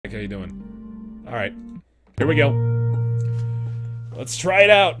Jack. How you doing? Alright. Here we go. Let's try it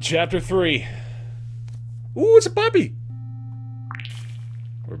out. Chapter 3. Ooh, it's a puppy!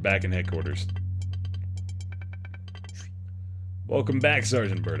 We're back in headquarters. Welcome back,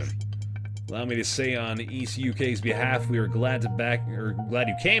 Sergeant Burton. Allow me to say on East UK's behalf, we are glad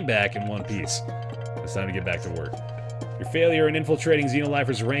you came back in one piece. It's time to get back to work. Your failure in infiltrating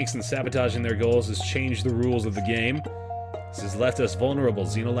Xenolifers' ranks and sabotaging their goals has changed the rules of the game. This has left us vulnerable.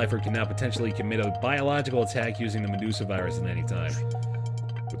 Xenolifer can now potentially commit a biological attack using the Medusa virus at any time.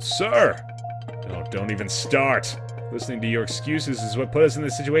 But sir! Oh, don't even start! Listening to your excuses is what put us in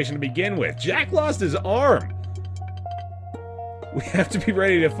this situation to begin with. Jack lost his arm! We have to be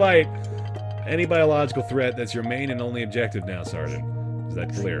ready to fight any biological threat. That's your main and only objective now, Sergeant. Is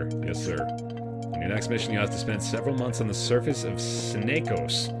that clear? Yes, sir. On your next mission, you have to spend several months on the surface of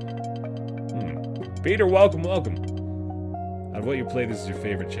Sinekos. Peter, welcome, welcome. Out of what you played, this is your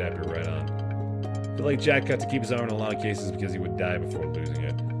favorite chapter, right on. I feel like Jack got to keep his arm in a lot of cases because he would die before losing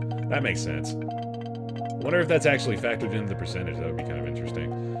it. That makes sense. I wonder if that's actually factored into the percentage. That would be kind of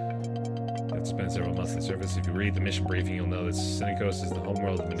interesting. You have to spend several months on the surface. If you read the mission briefing, you'll know that Sinekos is the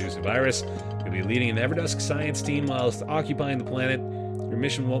homeworld of the Medusa virus. You'll be leading an Everdusk science team whilst occupying the planet. Your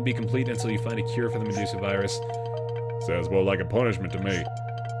mission won't be complete until you find a cure for the Medusa virus. Sounds more like a punishment to me.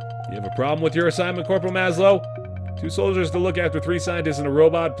 You have a problem with your assignment, Corporal Maslow? 2 soldiers to look after 3 scientists and a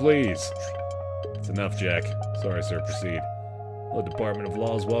robot, please. It's enough, Jack. Sorry, sir. Proceed. Hello, Department of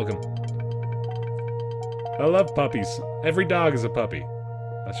Laws. Welcome. I love puppies. Every dog is a puppy.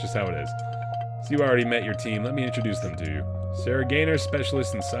 That's just how it is. So you already met your team. Let me introduce them to you. Sarah Gaynor,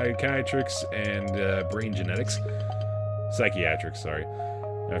 specialist in psychiatrics and brain genetics. Psychiatrics, sorry.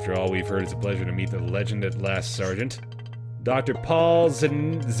 After all we've heard, it's a pleasure to meet the legend at last, Sergeant. Dr. Paul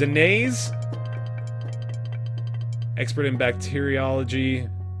Zenez, expert in bacteriology,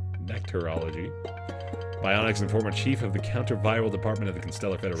 bionics, and former chief of the counter-viral department of the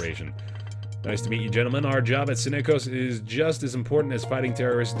Constellar Federation. Nice to meet you, gentlemen. Our job at Sinekos is just as important as fighting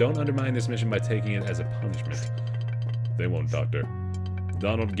terrorists. Don't undermine this mission by taking it as a punishment. They won't, Doctor.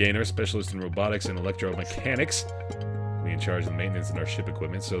 Donald Gaynor, specialist in robotics and electromechanics. Me in charge of the maintenance of our ship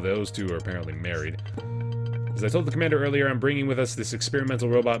equipment, so those 2 are apparently married. As I told the commander earlier, I'm bringing with us this experimental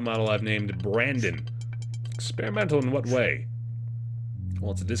robot model I've named Brandon. Experimental in what way?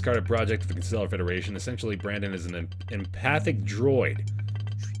 Well, it's a discarded project for the Constellar Federation. Essentially, Brandon is an empathic droid.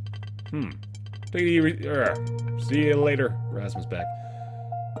 See you later. Rasmus back.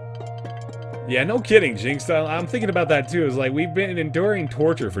 Yeah, no kidding, Jinx. I'm thinking about that too. It's like we've been enduring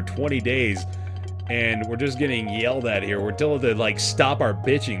torture for 20 days, and we're just getting yelled at here. We're told to, like, stop our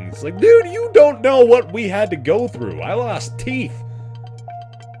bitching. It's like, dude, you don't know what we had to go through. I lost teeth.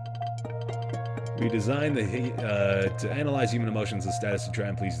 We designed to analyze human emotions and status to try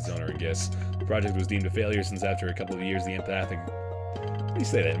and please its owner and guests. The project was deemed a failure since after a couple of years, the empathic... How do you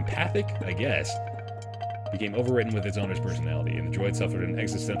say that? Empathic? I guess. Became overwritten with its owner's personality, and the droid suffered an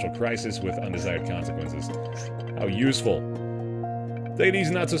existential crisis with undesired consequences. How useful. Take it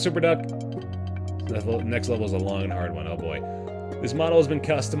easy, not so super duck. The next level is a long and hard one, oh boy. This model has been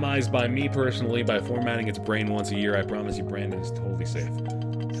customized by me personally by formatting its brain once a year. I promise you Brandon is totally safe.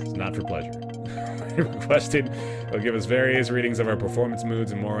 It's not for pleasure. Requested, it'll give us various readings of our performance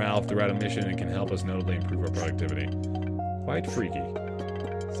moods and morale throughout a mission and can help us notably improve our productivity. Quite freaky.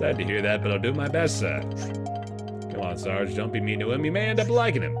 Sad to hear that, but I'll do my best, sir. Come on, Sarge, don't be mean to him. You may end up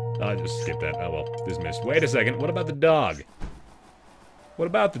liking him. I'll just skip that. Oh, well, dismissed. Wait a second. What about the dog? What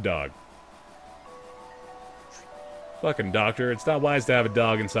about the dog? Fucking doctor. It's not wise to have a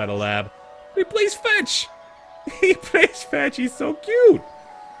dog inside a lab. He plays fetch. He plays fetch. He's so cute.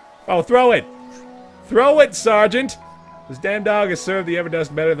 Oh, throw it. Throw it, Sergeant. This damn dog has served the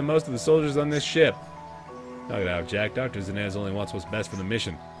Everdusk better than most of the soldiers on this ship. Knock it out, Jack. Dr. Zenez only wants what's best for the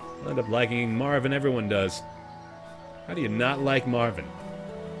mission. I'll end up liking Marvin. Everyone does. How do you not like Marvin?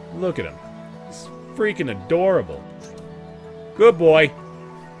 Look at him. He's freaking adorable. Good boy.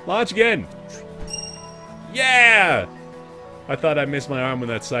 Launch again. Yeah! I thought I missed my arm when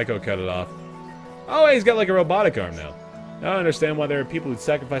that psycho cut it off. Oh, he's got like a robotic arm now. Now I understand why there are people who'd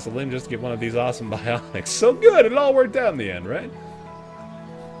sacrifice a limb just to get one of these awesome bionics. So good, it all worked out in the end, right?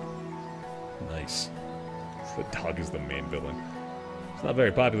 Nice. The dog is the main villain. It's not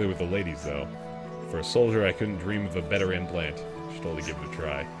very popular with the ladies, though. For a soldier, I couldn't dream of a better implant. Should totally give it a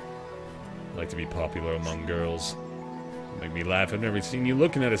try. I like to be popular among girls. Make me laugh. I've never seen you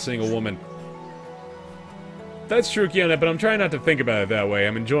looking at a single woman. That's true, Kiana, but I'm trying not to think about it that way.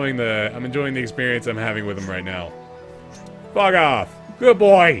 I'm enjoying the experience I'm having with him right now. Fuck off! Good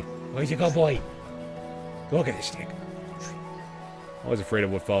boy! Where's your good boy? Look at this thing. Always afraid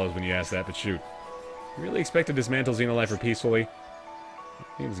of what follows when you ask that, but shoot. You really expect to dismantle Xenolifer peacefully?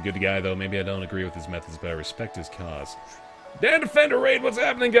 He was a good guy, though. Maybe I don't agree with his methods, but I respect his cause. Dan Defender raid! What's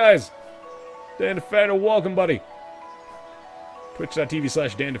happening, guys? Dan Defender, welcome, buddy.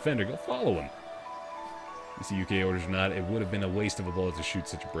 Twitch.tv/Dan Defender. Go follow him. DCUK orders or not, it would have been a waste of a bullet to shoot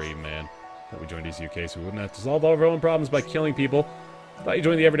such a brave man. Thought we joined DCUK so we wouldn't have to solve all of our own problems by killing people. Thought you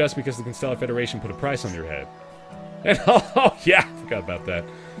joined the Everdust because the Constellar Federation put a price on your head. And oh yeah, forgot about that.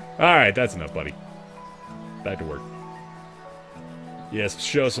 Alright, that's enough, buddy. Back to work. Yes,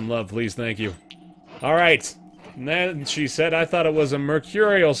 show some love, please, thank you. Alright. And then she said, I thought it was a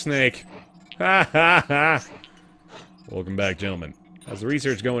mercurial snake. Ha ha ha. Welcome back, gentlemen. How's the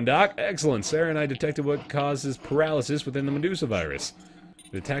research going, Doc? Excellent. Sarah and I detected what causes paralysis within the Medusa virus.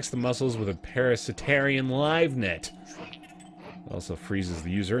 It attacks the muscles with a parasitarian live net. It also freezes the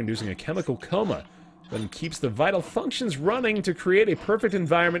user, inducing a chemical coma, then keeps the vital functions running to create a perfect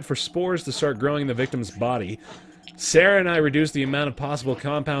environment for spores to start growing in the victim's body. Sarah and I reduced the amount of possible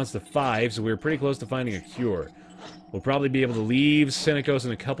compounds to 5, so we were pretty close to finding a cure. We'll probably be able to leave Senecos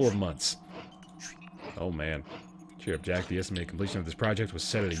in a couple of months. Oh, man. Cheer up, Jack. The estimated completion of this project was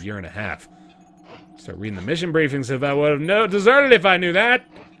set at 1.5 years. Start reading the mission briefings if I would have deserted if I knew that.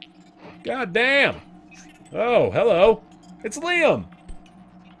 God damn. Oh, hello. It's Liam.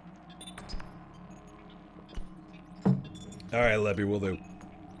 Alright, Leppy, will do.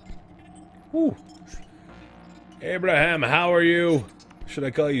 Whew. Abraham, how are you? Should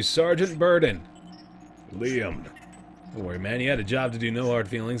I call you Sergeant Burden? Liam. Don't worry, man. You had a job to do, no hard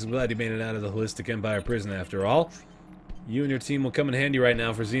feelings. I'm glad you made it out of the Holistic Empire prison after all. You and your team will come in handy right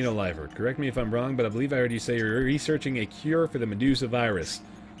now for Xenolifer. Correct me if I'm wrong, but I believe I heard you say you're researching a cure for the Medusa virus.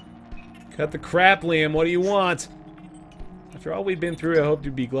 Cut the crap, Liam. What do you want? After all we've been through, I hope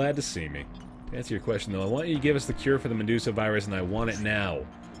you'd be glad to see me. To answer your question, though, I want you to give us the cure for the Medusa virus, and I want it now.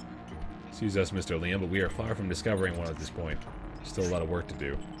 Excuse us, Mr. Liam, but we are far from discovering one at this point. Still a lot of work to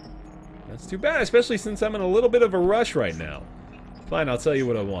do. That's too bad, especially since I'm in a little bit of a rush right now. Fine, I'll tell you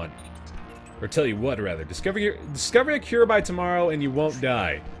what I want. Or tell you what, rather. Discover a cure by tomorrow and you won't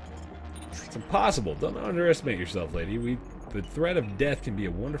die. It's impossible. Don't underestimate yourself, lady. The threat of death can be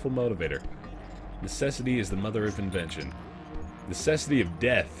a wonderful motivator. Necessity is the mother of invention. Necessity of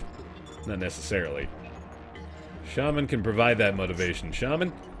death. Not necessarily. Shaman can provide that motivation.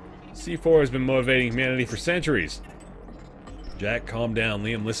 Shaman? C4 has been motivating humanity for centuries. Jack, calm down.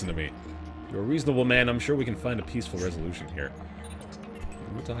 Liam, listen to me. You're a reasonable man. I'm sure we can find a peaceful resolution here.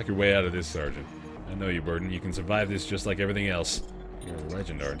 We'll talk your way out of this, Sergeant. I know you, Burden. You can survive this just like everything else. You're a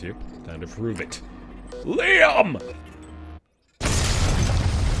legend, aren't you? Time to prove it. Liam!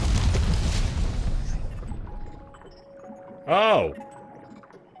 Oh!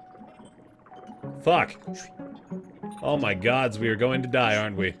 Fuck. Oh my gods, we are going to die,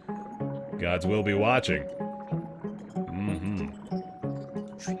 aren't we? Gods will be watching.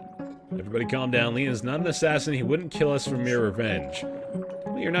 Everybody calm down. Liam's not an assassin. He wouldn't kill us for mere revenge.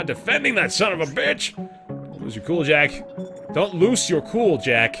 You're not defending that son of a bitch! Don't lose your cool, Jack. Don't lose your cool,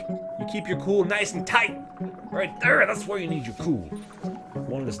 Jack. You keep your cool nice and tight. Right there, that's where you need your cool. If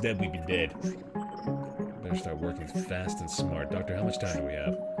one of us dead, we'd be dead. Better start working fast and smart. Doctor, how much time do we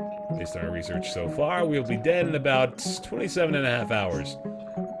have? Based on our research so far, we'll be dead in about 27.5 hours.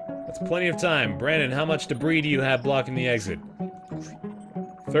 That's plenty of time. Brandon, how much debris do you have blocking the exit?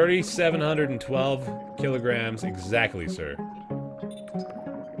 3,712 kilograms exactly, sir.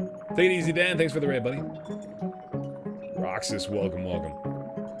 Take it easy, Dan. Thanks for the raid, buddy. Roxas, welcome, welcome.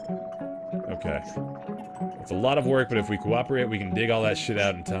 Okay. It's a lot of work, but if we cooperate, we can dig all that shit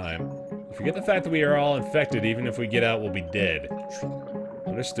out in time. Forget the fact that we are all infected. Even if we get out, we'll be dead.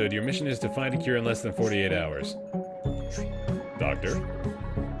 Understood. Your mission is to find a cure in less than 48 hours. Doctor,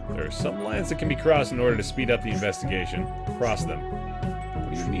 there are some lines that can be crossed in order to speed up the investigation. Cross them.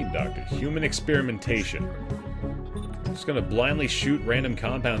 What do you mean, Doctor? Human experimentation. We're just gonna blindly shoot random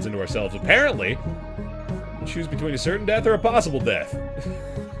compounds into ourselves. Apparently, we'll choose between a certain death or a possible death.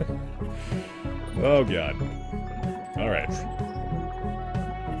 Oh god. Alright.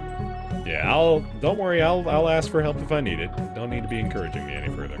 Yeah, don't worry, I'll ask for help if I need it. Don't need to be encouraging me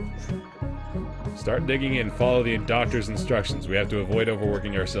any further. Start digging in, follow the doctor's instructions. We have to avoid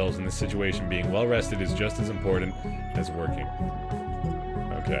overworking ourselves in this situation. Being well rested is just as important as working.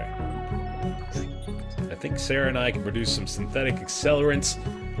 Okay. I think Sarah and I can produce some synthetic accelerants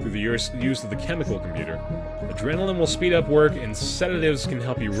through the use of the chemical computer. Adrenaline will speed up work, and sedatives can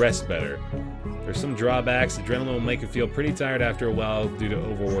help you rest better. There's some drawbacks. Adrenaline will make you feel pretty tired after a while due to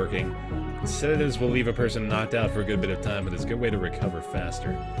overworking. Sedatives will leave a person knocked out for a good bit of time, but it's a good way to recover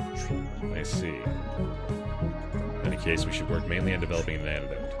faster. I see. Any case, we should work mainly on developing an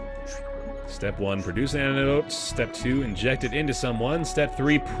antidote. Step 1, produce an antidote. Step 2, inject it into someone. Step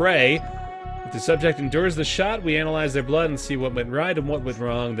 3, pray. If the subject endures the shot, we analyze their blood and see what went right and what went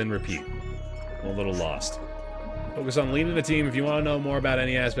wrong, then repeat. I'm a little lost. Focus on leading the team. If you want to know more about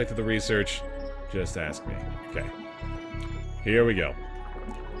any aspect of the research, just ask me. Okay. Here we go.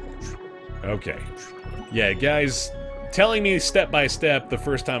 Okay. Yeah, guys, telling me step by step the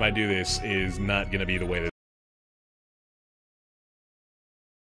first time I do this is not going to be the way that...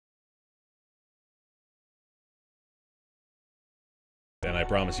 And I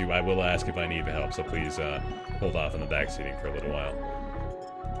promise you, I will ask if I need the help, so please hold off on the backseating for a little while.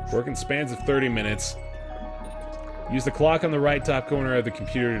 Work in spans of 30 minutes. Use the clock on the right top corner of the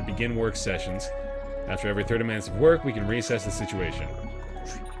computer to begin work sessions. After every 30 minutes of work, we can reassess the situation.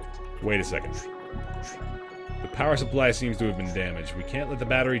 Wait a second. The power supply seems to have been damaged. We can't let the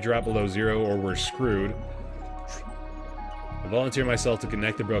battery drop below 0 or we're screwed. I volunteer myself to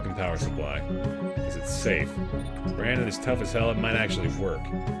connect the broken power supply. Is it safe? Brandon is tough as hell, it might actually work.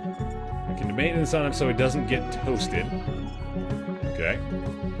 I can do maintenance on him so he doesn't get toasted. Okay.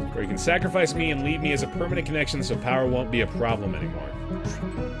 Or you can sacrifice me and leave me as a permanent connection so power won't be a problem anymore.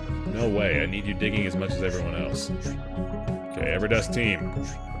 No way, I need you digging as much as everyone else. Okay, Everdust team.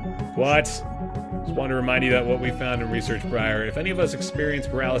 What? Just wanted to remind you that what we found in research prior, if any of us experience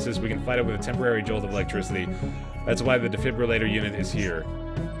paralysis, we can fight it with a temporary jolt of electricity. That's why the defibrillator unit is here.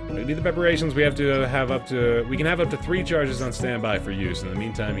 Maybe the preparations we can have up to 3 charges on standby for use. In the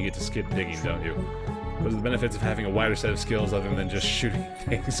meantime, you get to skip digging, don't you? What are the benefits of having a wider set of skills other than just shooting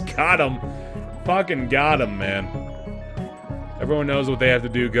things? Got him! Fucking got him, man. Everyone knows what they have to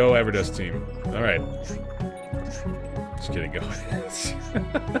do. Go, Everdust team. Alright. Just kidding, go.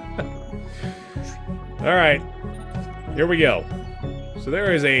 Alright. Here we go. So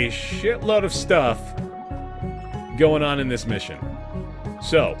there is a shitload of stuff going on in this mission.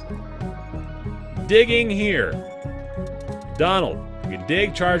 So, digging here. Donald, you can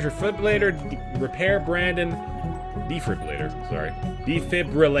dig, charge defibrillator, repair Brandon, defibrillator, sorry.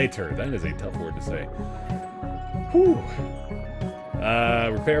 Defibrillator, that is a tough word to say. Whew.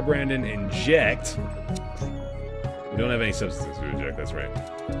 Repair Brandon, inject. We don't have any substances to inject, that's right.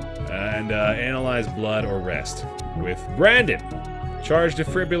 And analyze blood or rest. With Brandon, charge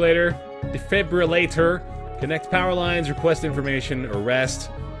defibrillator, connect power lines, request information, arrest.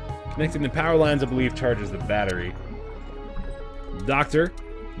 Connecting the power lines, I believe, charges the battery. Doctor,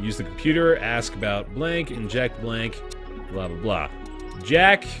 use the computer, ask about blank, inject blank, blah, blah, blah.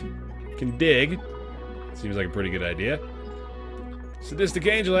 Jack can dig. Seems like a pretty good idea. Sadistic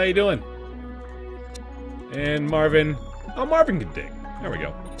Angel, how you doing? And Marvin. Oh, Marvin can dig. There we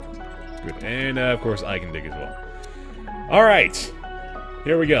go. Good. And, of course, I can dig as well. All right.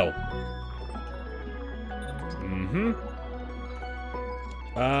 Here we go.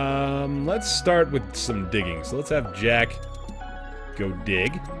 Let's start with some digging. So let's have Jack go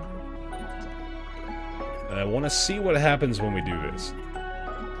dig. And I want to see what happens when we do this.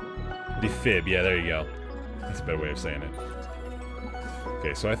 Defib, yeah, there you go. That's a better way of saying it.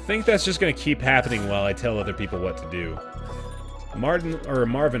 Okay, so I think that's just going to keep happening while I tell other people what to do.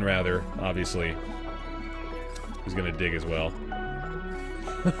 Marvin, rather, obviously, is going to dig as well.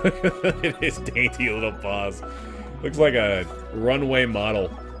 Look at his dainty little paws. Looks like a runway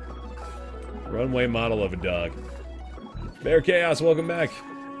model. Runway model of a dog. Bear Chaos, welcome back.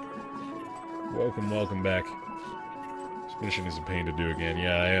 Welcome back. This mission is a pain to do again.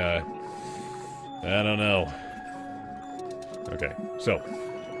 Yeah, I don't know. Okay, so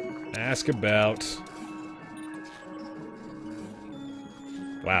ask about.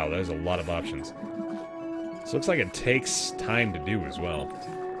 Wow, there's a lot of options. This looks like it takes time to do as well.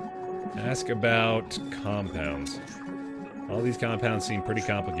 Ask about compounds. All these compounds seem pretty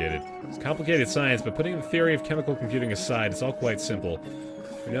complicated. It's complicated science, but putting the theory of chemical computing aside, it's all quite simple.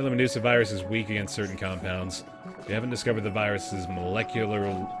 We know the Medusa virus is weak against certain compounds. We haven't discovered the virus's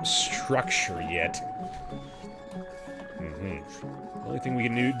molecular structure yet. The only thing we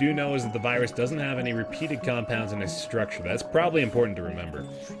can do know is that the virus doesn't have any repeated compounds in its structure. That's probably important to remember.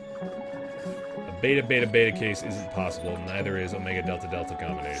 A beta-beta-beta case isn't possible, neither is omega-delta-delta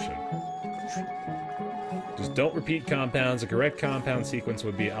combination. Just don't repeat compounds. The correct compound sequence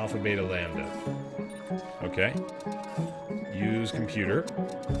would be alpha-beta-lambda. Okay. Use computer.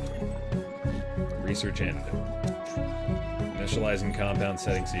 Research antidote. Initializing compound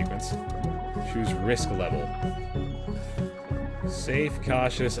setting sequence. Choose risk level. Safe,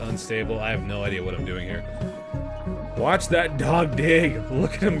 cautious, unstable. I have no idea what I'm doing here. Watch that dog dig.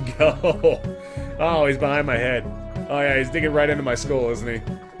 Look at him go. Oh, he's behind my head. Oh yeah, he's digging right into my skull, isn't he?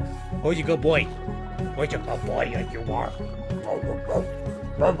 Oh, you good boy. What a good boy you are.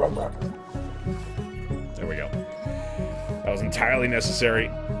 There we go. That was entirely necessary.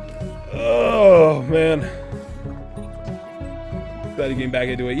 Oh, man. Glad you came back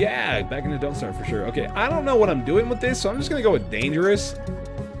into it. Yeah, back into Don't Start for sure. Okay, I don't know what I'm doing with this, so I'm just going to go with Dangerous.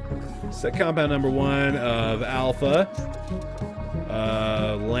 Set compound number 1 of Alpha,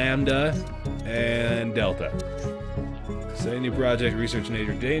 Lambda, and Delta. Set a new project, research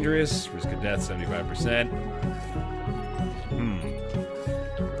nature dangerous, risk of death 75%.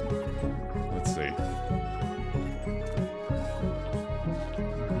 Let's see.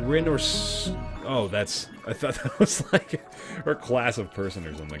 Grin or... Oh, that's... I thought that was like her class of person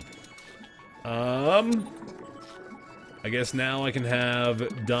or something. I guess now I can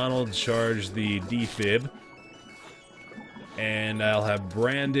have Donald charge the defib. And I'll have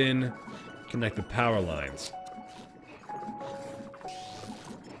Brandon connect the power lines.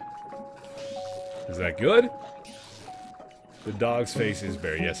 Is that good? The dog's face is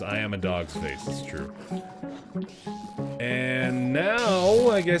bare. Yes, I am a dog's face. It's true. And now,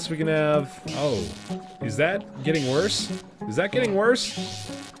 I guess we can have... Oh. Is that getting worse? Is that getting worse?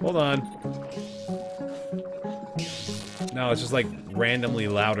 Hold on. No, it's just like randomly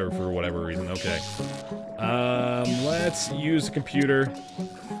louder for whatever reason. Okay. Let's use the computer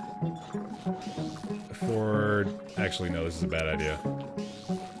for... Actually, no, this is a bad idea.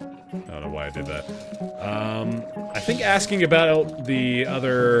 I don't know why I did that. I think asking about the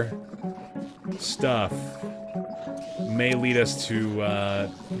other stuff may lead us to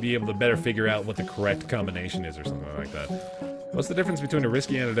be able to better figure out what the correct combination is or something like that. What's the difference between a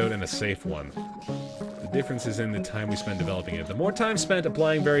risky antidote and a safe one? The difference is in the time we spend developing it. The more time spent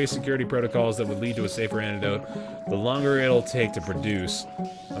applying various security protocols that would lead to a safer antidote, the longer it'll take to produce.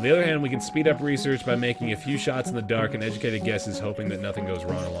 On the other hand, we can speed up research by making a few shots in the dark and educated guesses, hoping that nothing goes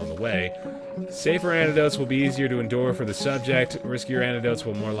wrong along the way. Safer antidotes will be easier to endure for the subject, riskier antidotes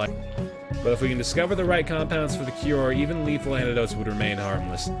will more likely. But if we can discover the right compounds for the cure, even lethal antidotes would remain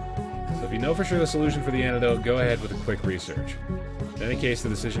harmless. So if you know for sure the solution for the antidote, go ahead with a quick research. In any case, the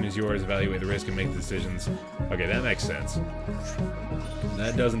decision is yours. Evaluate the risk and make the decisions. Okay, that makes sense.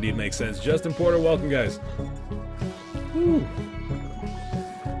 That does indeed make sense. Justin Porter, welcome, guys. Whew.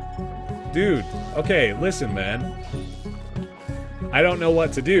 Dude, okay, listen, man. I don't know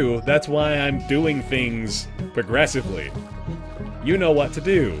what to do. That's why I'm doing things progressively. You know what to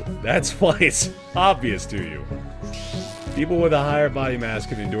do. That's why it's obvious to you. People with a higher body mass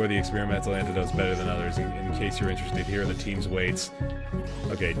can endure the experimental antidotes better than others. In case you're interested, here are the team's weights.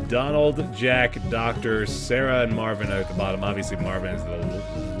 Okay, Donald, Jack, Doctor, Sarah, and Marvin are at the bottom. Obviously, Marvin is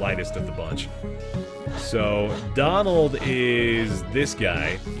the lightest of the bunch. So, Donald is this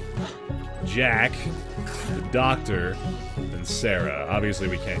guy. Jack, the Doctor, and Sarah. Obviously,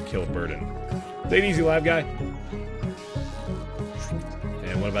 we can't kill Burden. Take it easy, lab guy.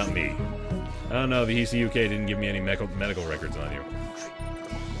 And what about me? I don't know, the ECUK didn't give me any medical records on you.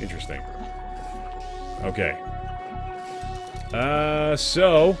 Interesting. Okay.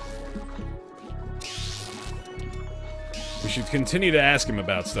 So... we should continue to ask him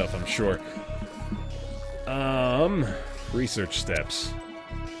about stuff, I'm sure. Research steps.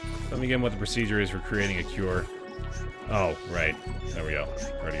 Tell me again what the procedure is for creating a cure. Oh, right. There we go.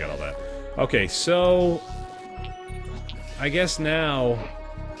 Already got all that. Okay, so... I guess now...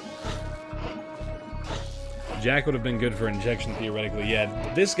 Jack would have been good for injection, theoretically. Yeah,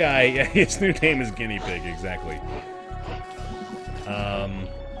 this guy, his new name is Guinea Pig, exactly. Well,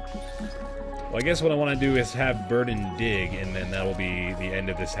 I guess what I want to do is have Burden dig, and then that will be the end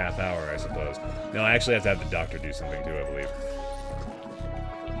of this half hour, I suppose. No, I actually have to have the doctor do something, too, I believe.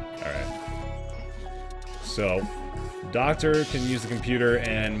 Alright. So, doctor can use the computer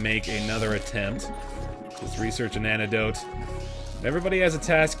and make another attempt. Let's research an antidote. Everybody has a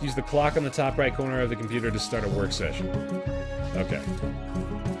task. Use the clock on the top right corner of the computer to start a work session. Okay.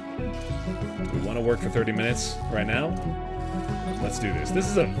 We want to work for 30 minutes right now? Let's do this. This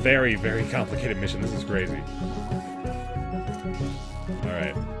is a very, very complicated mission. This is crazy.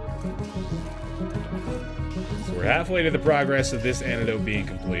 Alright. So we're halfway to the progress of this antidote being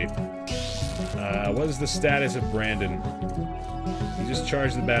complete. What is the status of Brandon? He just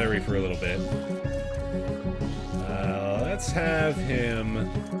charged the battery for a little bit. Let's have him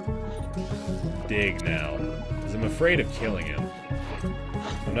dig now, because I'm afraid of killing him.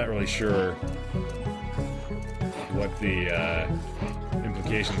 I'm not really sure what the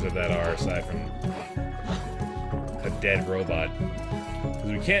implications of that are, aside from a dead robot.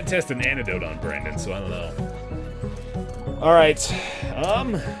 Because we can't test an antidote on Brandon, so I don't know. Alright, I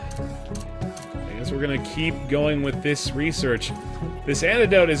guess we're gonna keep going with this research. This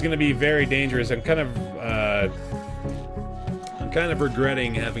antidote is gonna be very dangerous. I'm kind of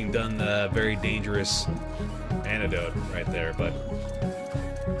regretting having done the very dangerous antidote right there, but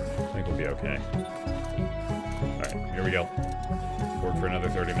I think we'll be okay. Alright, here we go. Work for another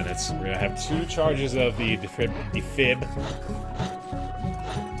 30 minutes. We're gonna have 2 charges of the defib.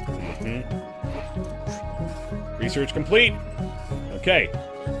 Research complete! Okay.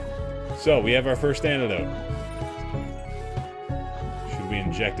 So, we have our first antidote. Should we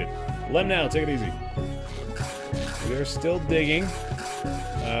inject it? Lem now, take it easy. We are still digging.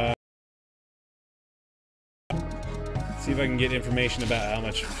 See if I can get information about how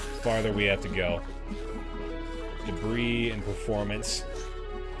much farther we have to go. Debris and performance.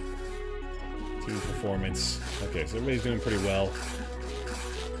 2 performance. Okay, so everybody's doing pretty well.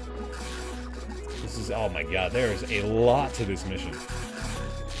 This is, oh my god, there is a lot to this mission.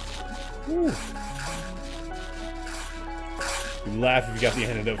 Whew. You laugh if you got the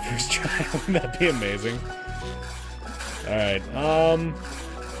antidote first try. Wouldn't that be amazing? Alright,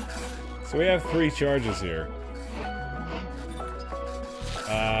 so we have 3 charges here.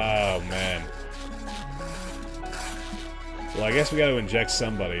 Oh, man. Well, I guess we gotta inject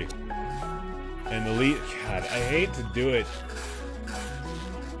somebody. And the lead... God, I hate to do it.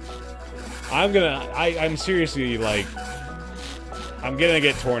 I'm seriously, like... I'm gonna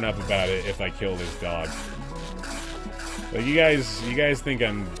get torn up about it if I kill this dog. But you guys think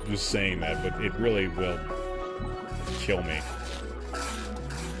I'm just saying that, but it really will kill me.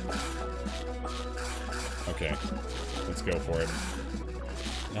 Okay. Let's go for it.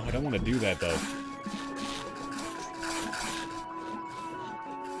 No, I don't want to do that, though.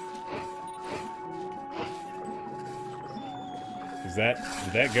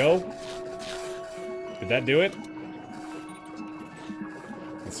 Did that go? Did that do it?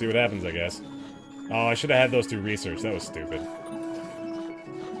 Let's see what happens, I guess. Oh, I should have had those 2 research. That was stupid.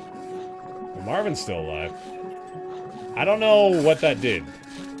 Well, Marvin's still alive. I don't know what that did.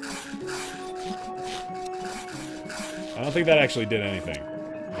 I don't think that actually did anything.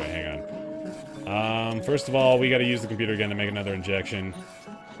 Okay, hang on. First of all, we gotta use the computer again to make another injection.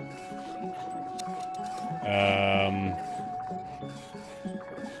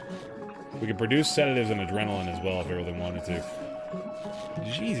 We could produce sedatives and adrenaline as well if I really wanted to.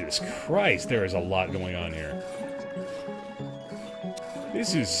 Jesus Christ, there is a lot going on here.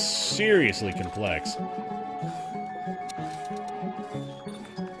 This is seriously complex.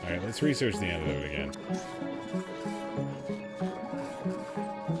 Alright, let's research the antidote again.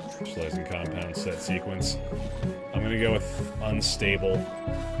 Specializing compound set sequence. I'm gonna go with unstable.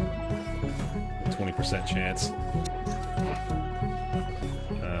 20% chance.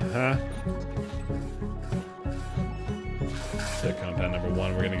 Set compound number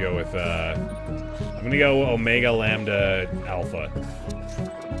 1. We're gonna go with, I'm gonna go Omega Lambda Alpha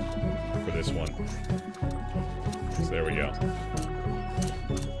for this one. So there we go.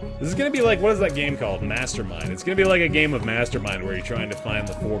 This is gonna be like, what is that game called? Mastermind. It's gonna be like a game of Mastermind where you're trying to find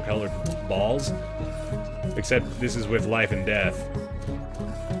the 4 colored balls. Except this is with life and death.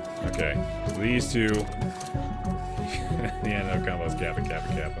 Okay, so these 2. The antidote combos, Kappa,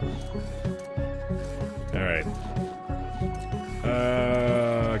 Kappa, Kappa. Alright.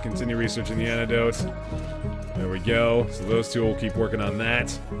 Continue researching the antidote. There we go. So those 2 will keep working on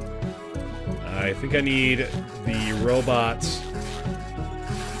that. I think I need the robot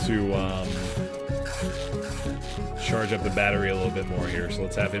to charge up the battery a little bit more here. So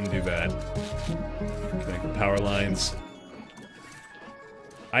let's have him do that. Connect the power lines.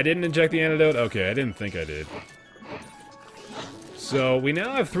 I didn't inject the antidote? Okay, I didn't think I did. So we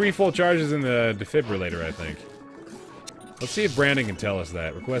now have 3 full charges in the defibrillator, I think. Let's see if Brandon can tell us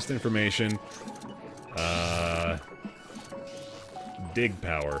that. Request information. Dig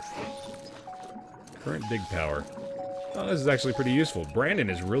power. Current dig power. Oh, this is actually pretty useful. Brandon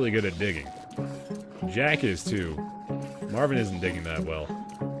is really good at digging. Jack is too. Marvin isn't digging that well.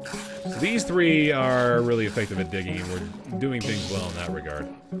 So these 3 are really effective at digging, and we're doing things well in that regard.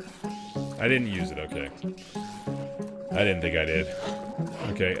 I didn't use it, okay. I didn't think I did.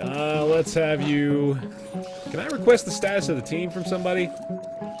 Okay, let's have you... Can I request the status of the team from somebody?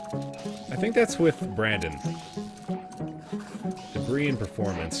 I think that's with Brandon. Debris and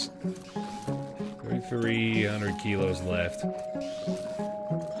performance. 300 kilos left.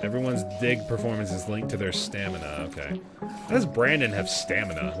 Everyone's dig performance is linked to their stamina. Okay. How does Brandon have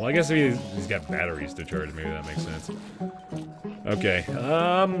stamina? Well, I guess he's got batteries to charge. Maybe that makes sense. Okay.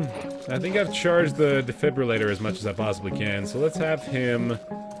 I think I've charged the defibrillator as much as I possibly can, so let's have him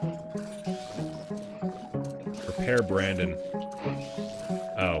prepare Brandon.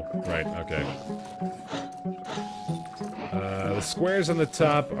 Oh, right, okay. The squares on the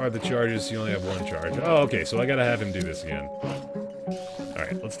top are the charges. You only have one charge. Oh, okay, so I gotta have him do this again.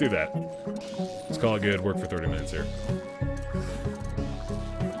 Alright, let's do that. Let's call it good. Work for 30 minutes here.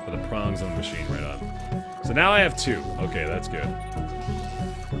 Put the prongs on the machine right on. So now I have 2. Okay, that's good.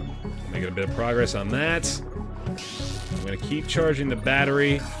 Making a bit of progress on that. I'm gonna keep charging the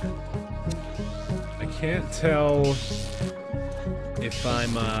battery. I can't tell if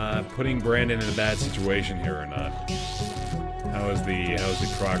I'm putting Brandon in a bad situation here or not. How's the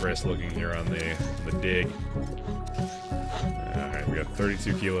progress looking here on the dig? Alright, we got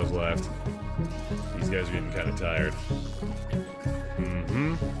 32 kilos left. These guys are getting kind of tired.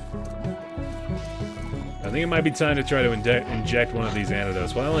 I think it might be time to try to inject one of these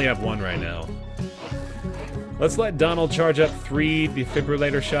antidotes. Well, I only have 1 right now. Let's let Donald charge up 3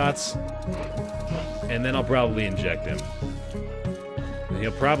 defibrillator shots, and then I'll probably inject him. And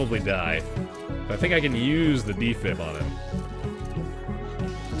he'll probably die. But I think I can use the defib on him.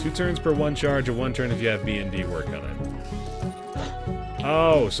 2 turns per 1 charge, or 1 turn if you have B and D work on it.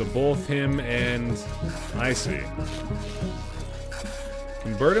 Oh, so both him and... I see.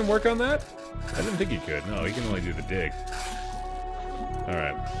 Can Burden work on that? I didn't think he could. No, he can only do the dig.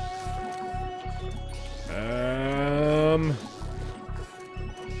 Alright.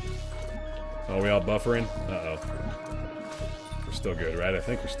 Are we all buffering? Uh-oh. We're still good, right? I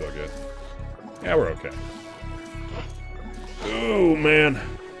think we're still good. Yeah, we're okay. Oh, man.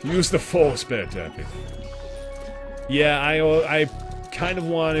 Use the full spit attacking. Yeah, I kind of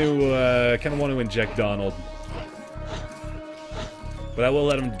want to inject Donald. But I will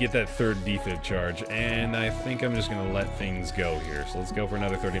let him get that 3rd defib charge, and I think I'm just going to let things go here. So let's go for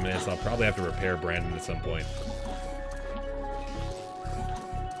another 30 minutes. I'll probably have to repair Brandon at some point.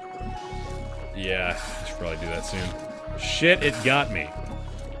 Yeah, I should probably do that soon. Shit, it got me.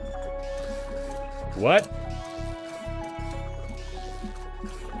 What?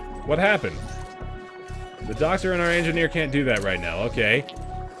 What happened? The doctor and our engineer can't do that right now. Okay.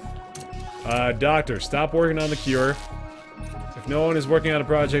 Doctor, stop working on the cure. If no one is working on a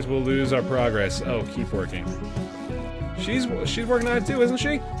project, we'll lose our progress. Oh, keep working. She's working on it too, isn't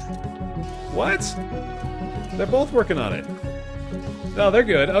she? What? They're both working on it. No, they're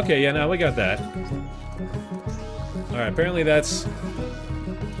good. Okay, yeah, no, we got that. Alright, apparently that's...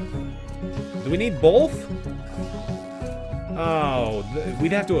 Do we need both? Oh,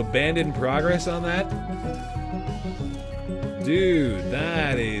 we'd have to abandon progress on that? Dude,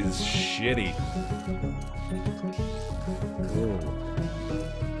 that is shitty. Ooh.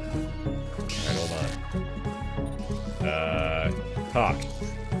 Alright, hold on. Talk.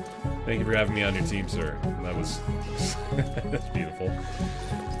 Thank you for having me on your team, sir. That was... that's beautiful.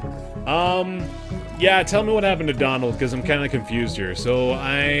 Yeah, tell me what happened to Donald, because I'm kind of confused here. So,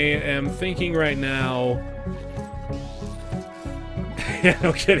 I am thinking right now... Yeah,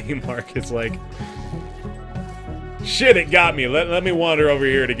 no kidding, Mark. It's like... Shit, it got me. Let me wander over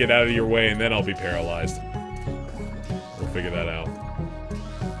here to get out of your way, and then I'll be paralyzed. We'll figure that out.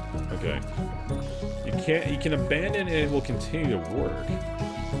 Okay. You can abandon and it will continue to work.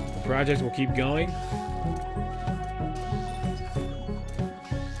 The project will keep going.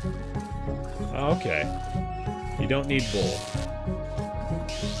 Okay. You don't need both.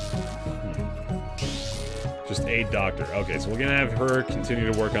 Just a doctor. Okay, so we're gonna have her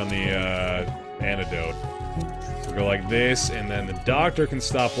continue to work on the antidote. So we'll go like this, and then the doctor can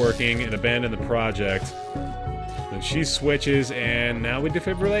stop working and abandon the project. Then she switches, and now we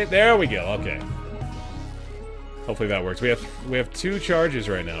defibrillate. There we go. Okay. Hopefully that works. We have 2 charges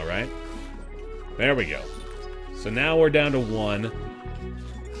right now, right? There we go. So now we're down to 1.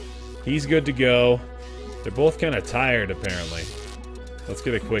 He's good to go. They're both kind of tired, apparently. Let's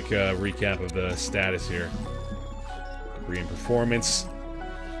get a quick recap of the status here. Green performance.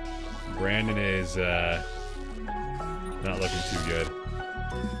 Brandon is not looking too good.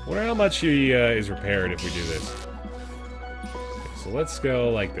 Wonder how much he is repaired if we do this. Okay, so let's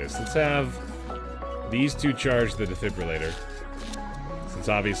go like this. Let's have these 2 charge the defibrillator, since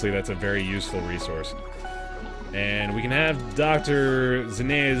obviously that's a very useful resource. And we can have Dr.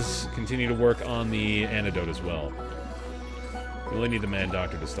 Zinez continue to work on the antidote as well. We only need the man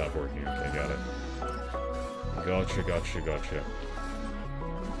doctor to stop working. Okay, got it. Gotcha.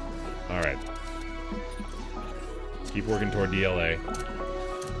 Alright. Let's keep working toward DLA.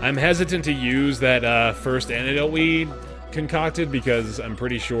 I'm hesitant to use that first antidote we concocted because I'm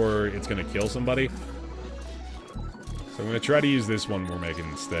pretty sure it's going to kill somebody. So I'm going to try to use this one we're making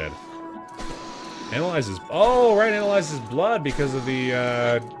instead. Analyzes... Oh, right, analyzes blood because of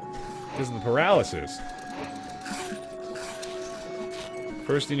the paralysis.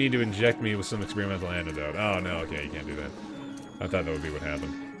 First, you need to inject me with some experimental antidote. Oh, no, okay, you can't do that. I thought that would be what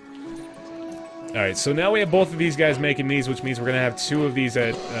happened. Alright, so now we have both of these guys making these, which means we're going to have 2 of these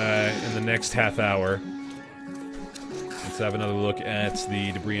at in the next half hour. Let's have another look at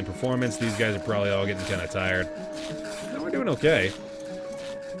the debris and performance. These guys are probably all getting kind of tired. No, we're doing okay.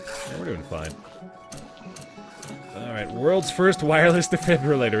 Yeah, we're doing fine. Alright, world's first wireless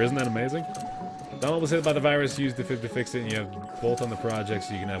defibrillator. Isn't that amazing? Donald was hit by the virus, used defib to fix it, and you have both on the project,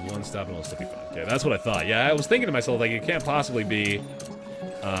 so you can have one stop and it'll still be fine. Okay, that's what I thought. Yeah, I was thinking to myself, like, it can't possibly be,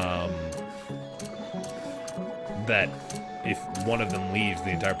 that if one of them leaves, the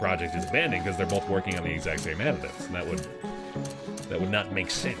entire project is abandoned, because they're both working on the exact same antidotes, and that would not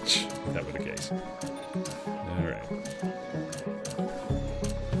make sense if that were the case. Alright.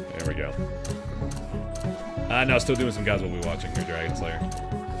 There we go. No, still doing some guys will be watching here, Dragon Slayer.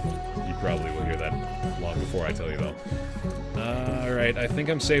 You probably will hear that long before I tell you, though. Alright, I think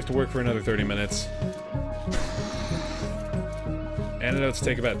I'm safe to work for another 30 minutes. Antidotes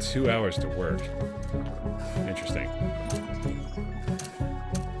take about 2 hours to work. Interesting.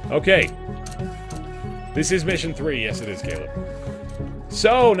 Okay. This is mission 3. Yes, it is, Caleb.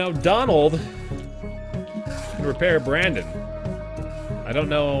 So, now Donald can repair Brandon. I don't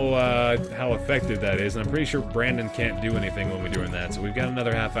know how effective that is, and I'm pretty sure Brandon can't do anything when we're doing that, so we've got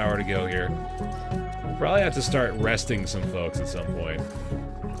another half hour to go here. We'll probably have to start resting some folks at some point.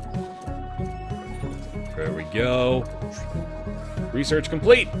 There we go. Research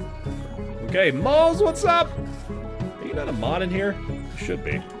complete. Okay, Malls, what's up? Are you not a mod in here? You should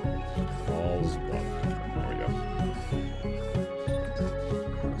be. Malls 1. There we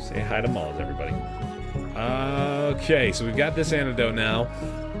go. Say hi to Malls, everybody. Okay, so we've got this antidote now.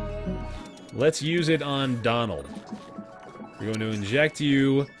 Let's use it on Donald. We're going to inject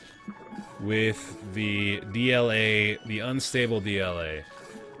you with the DLA, the unstable DLA.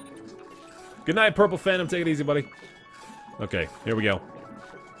 Good night, Purple Phantom. Take it easy, buddy. Okay, here we go.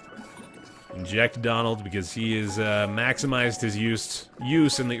 Inject Donald because he has maximized his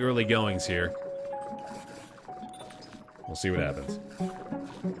use in the early goings here. We'll see what happens.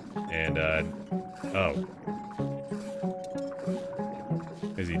 And, oh.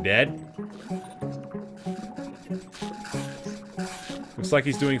 Is he dead? Looks like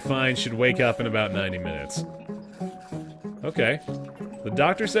he's doing fine. Should wake up in about 90 minutes. Okay. The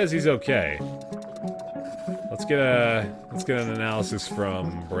doctor says he's okay. Let's get an analysis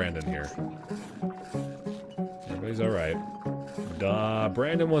from Brandon here. Everybody's alright.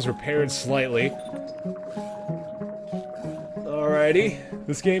 Brandon was repaired slightly. Alrighty.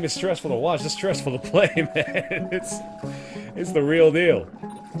 This game is stressful to watch. It's stressful to play, man. It's the real deal.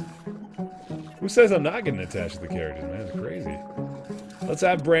 Who says I'm not getting attached to the characters, man? It's crazy. Let's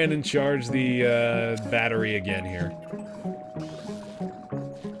have Brandon charge the battery again here.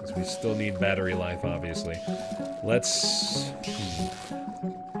 Because we still need battery life, obviously. Let's...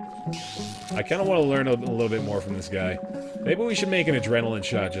 I kind of want to learn a little bit more from this guy. Maybe we should make an adrenaline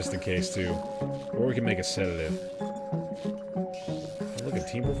shot just in case, too. Or we can make a sedative. Look at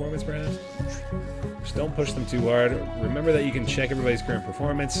team performance, perhaps? Just don't push them too hard. Remember that you can check everybody's current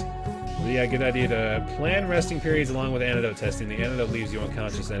performance. Well, yeah, good idea to plan resting periods along with antidote testing. The antidote leaves you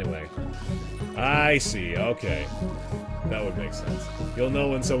unconscious anyway. I see, okay. That would make sense. You'll know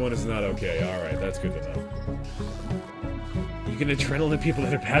when someone is not okay. Alright, that's good to know. You can adrenaline people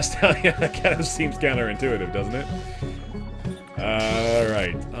that are passed out? Yeah, that kind of seems counterintuitive, doesn't it?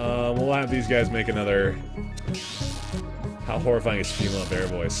 Alright, we'll have these guys make another... How horrifying is female bear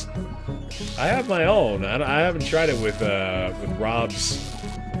voice? I have my own. I haven't tried it with Rob's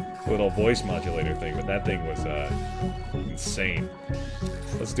little voice modulator thing, but that thing was insane.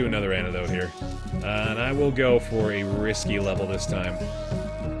 Let's do another antidote here. And I will go for a risky level this time.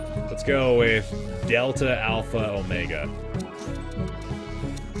 Let's go with Delta Alpha Omega.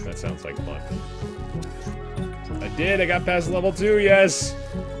 That sounds like fun. I did! I got past level 2, yes!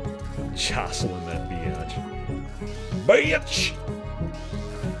 Jostling that biatch. Bitch!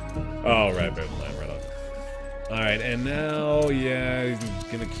 Oh, right, right on. Alright, and now, yeah,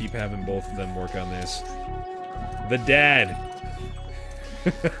 I'm gonna keep having both of them work on this. The dad!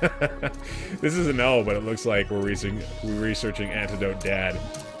 This is a no, but it looks like we're researching Antidote Dad.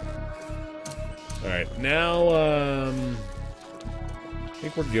 Alright, now, I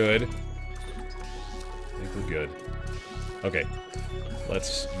think we're good. Okay,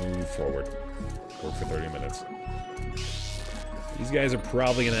 let's move forward. Work for 30 minutes. These guys are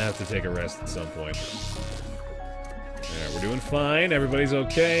probably gonna have to take a rest at some point. Alright, we're doing fine. Everybody's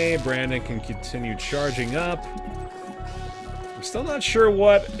okay. Brandon can continue charging up. I'm still not sure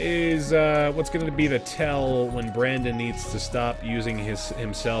what is what's going to be the tell when Brandon needs to stop using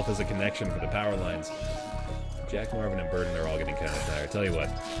himself as a connection for the power lines. Jack, Marvin, and Burden are all getting kind of tired. Tell you what,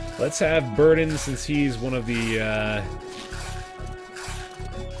 let's have Burden, since he's one of the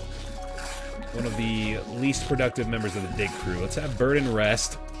least productive members of the dig crew. Let's have Burden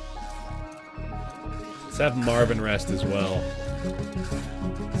rest. Let's have Marvin rest as well.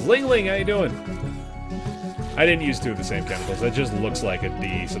 Zlingling, how you doing? I didn't use two of the same chemicals. That just looks like a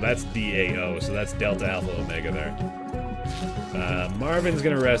D, so that's DAO, so that's Delta Alpha Omega there. Marvin's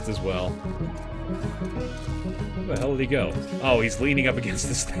gonna rest as well. Where the hell did he go? Oh, he's leaning up against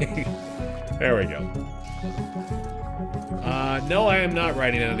this thing. There we go. No, I am not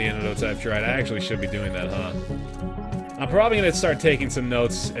writing down the antidotes I've tried. I actually should be doing that, huh? I'm probably going to start taking some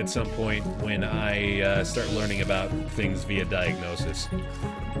notes at some point when I start learning about things via diagnosis.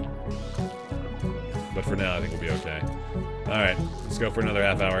 But for now, I think we'll be okay. Alright, let's go for another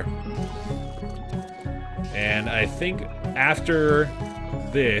half hour. And I think after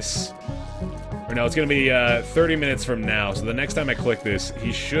this... Or no, it's going to be 30 minutes from now, so the next time I click this,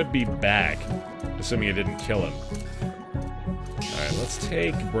 he should be back. Assuming it didn't kill him. Alright, let's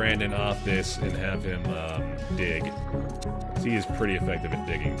take Brandon off this and have him dig. He is pretty effective at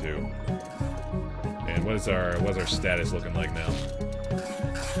digging, too. And what's our status looking like now?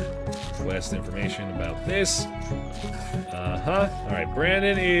 Less information about this. Alright,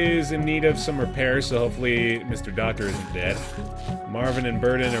 Brandon is in need of some repairs, so hopefully Mr. Doctor isn't dead. Marvin and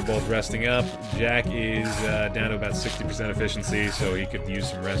Burden are both resting up. Jack is down to about 60% efficiency, so he could use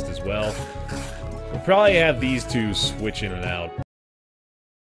some rest as well. We'll probably have these two switch in and out.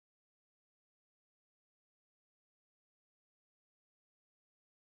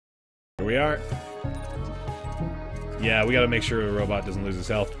 Here we are. Yeah, we gotta make sure the robot doesn't lose his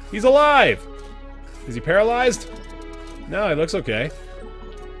health. He's alive! Is he paralyzed? No, he looks okay.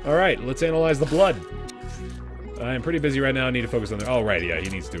 Alright, let's analyze the blood. I'm pretty busy right now, I need to focus on the... Oh, right, yeah, he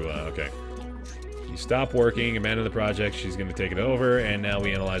needs to, okay. You stop working, abandon the project, she's gonna take it over, and now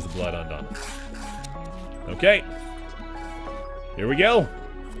we analyze the blood on Don. Okay. Here we go.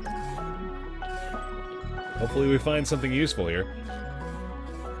 Hopefully we find something useful here.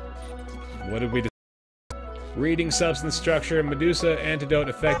 What did we... Reading substance structure, Medusa antidote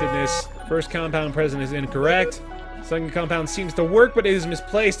effectiveness. First compound present is incorrect. Second compound seems to work, but it is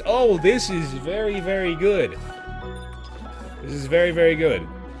misplaced. Oh, this is very, very good. This is very, very good.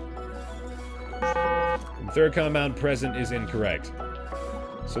 And third compound present is incorrect.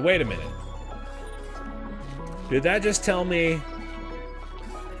 So wait a minute. Did that just tell me...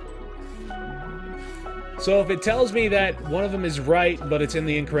 So if it tells me that one of them is right, but it's in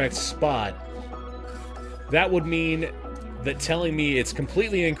the incorrect spot, that would mean that telling me it's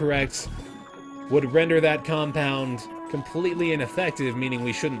completely incorrect would render that compound completely ineffective, meaning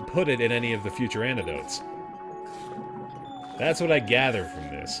we shouldn't put it in any of the future antidotes. That's what I gather from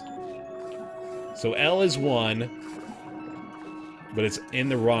this. So L is 1, but it's in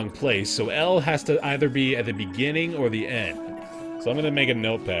the wrong place. So L has to either be at the beginning or the end. So I'm going to make a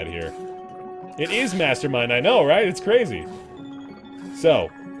notepad here. It is Mastermind, I know, right? It's crazy. So,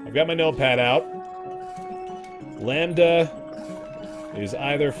 I've got my notepad out. Lambda is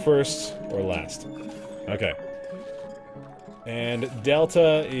either first or last. Okay. And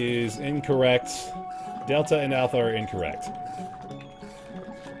Delta is incorrect. Delta and Alpha are incorrect.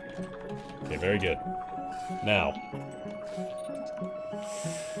 Okay, very good. Now.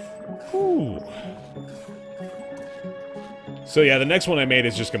 Whew. So yeah, the next one I made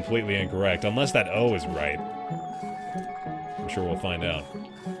is just completely incorrect, unless that O is right. I'm sure we'll find out.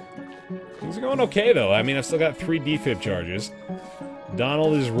 Things are going okay, though. I mean, I've still got 3 defib charges.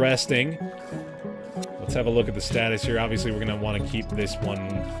 Donald is resting. Let's have a look at the status here. Obviously, we're going to want to keep this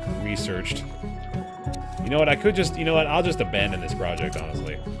one researched. You know what, I could just... You know what, I'll just abandon this project,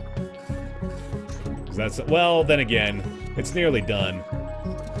 honestly. 'Cause that's... Well, then again, it's nearly done.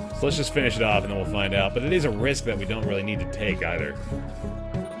 So let's just finish it off and then we'll find out. But it is a risk that we don't really need to take either.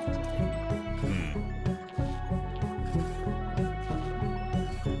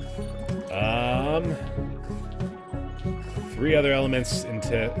 3 other elements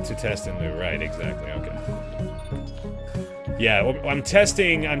to test in the right, exactly, okay. Yeah, well, I'm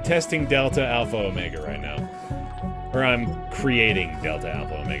testing Delta Alpha Omega right now. Or I'm creating Delta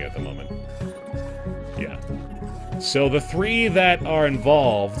Alpha Omega at the moment. Yeah. So the 3 that are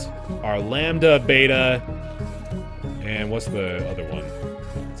involved are Lambda, Beta, and what's the other one?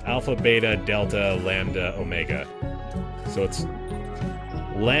 It's Alpha, Beta, Delta, Lambda, Omega. So it's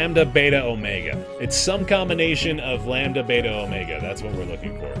Lambda, Beta, Omega. It's some combination of Lambda, Beta, Omega. That's what we're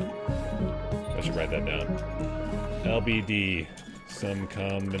looking for. I should write that down. LBD. Some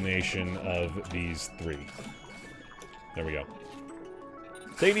combination of these three. There we go.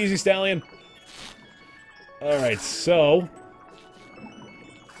 Take it easy, Stallion. Alright, so...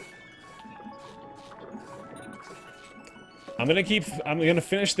 I'm gonna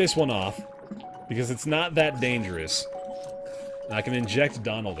finish this one off. Because it's not that dangerous. And I can inject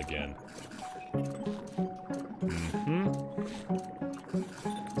Donald again.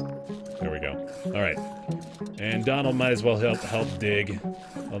 There we go. Alright. And Donald might as well help dig.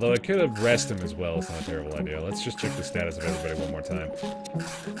 Although I could have rested him as well. It's not a terrible idea. Let's just check the status of everybody one more time.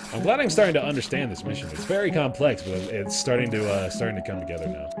 I'm glad I'm starting to understand this mission. It's very complex, but it's starting to come together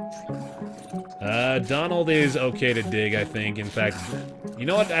now. Donald is okay to dig, I think. In fact, you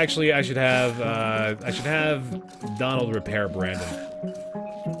know what? Actually, I should have Donald repair Brandon.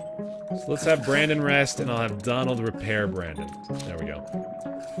 So let's have Brandon rest, and I'll have Donald repair Brandon. There we go.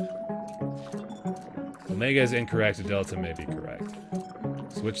 Omega is incorrect. Delta may be correct.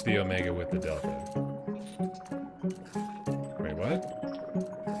 Switch the Omega with the Delta. Wait, what?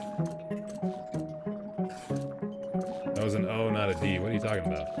 That was an O, not a D. What are you talking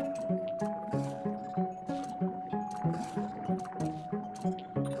about?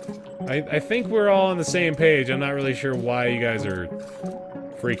 I think we're all on the same page. I'm not really sure why you guys are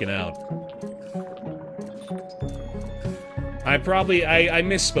freaking out. I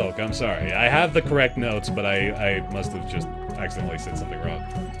misspoke. I'm sorry. I have the correct notes, but I must have just accidentally said something wrong.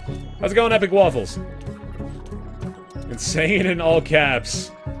 How's it going, Epic Waffles? And saying it in all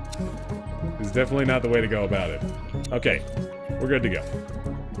caps is definitely not the way to go about it. Okay, we're good to go.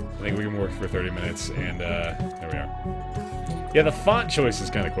 I think we can work for 30 minutes, and there we are. Yeah, the font choice is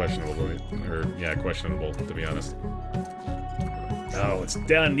kind of questionable, questionable, to be honest. Oh, it's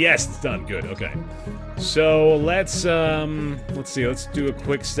done. Yes, it's done. Good. Okay. So let's see. Let's do a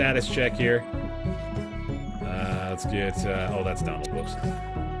quick status check here. Let's get. Oh, that's Donald. Whoops.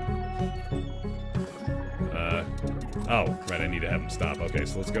 Oh, right. I need to have him stop. Okay,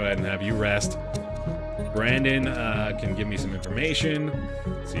 so let's go ahead and have you rest. Brandon can give me some information.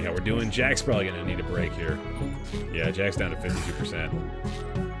 See how we're doing. Jack's probably gonna need a break here. Yeah, Jack's down to 52%.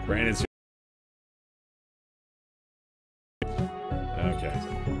 Brandon's. Okay.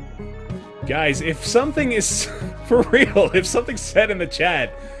 Guys, if something is for real, if something's said in the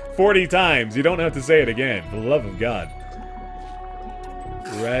chat 40 times, you don't have to say it again. For the love of God.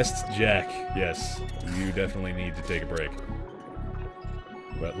 Rest, Jack. Yes, you definitely need to take a break.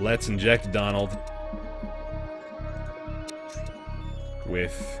 But let's inject Donald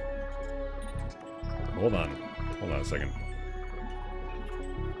with... Hold on a second.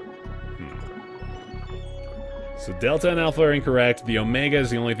 So Delta and Alpha are incorrect. The Omega is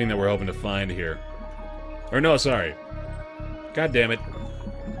the only thing that we're hoping to find here. Or no, sorry. God damn it.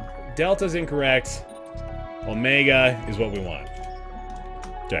 Delta's incorrect. Omega is what we want.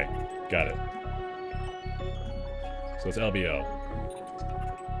 Okay, got it. So it's LBO.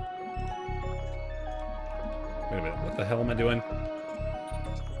 Wait a minute, what the hell am I doing?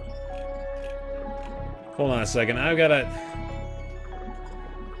 Hold on a second, I've gotta...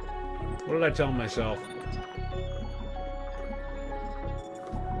 What did I tell myself?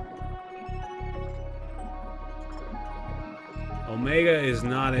 Omega is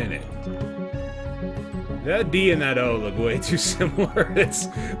not in it. That D and that O look way too similar. It's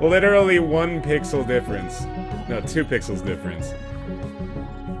literally 1 pixel difference. No, 2 pixels difference.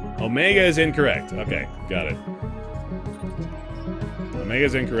 Omega is incorrect. Okay, got it. Omega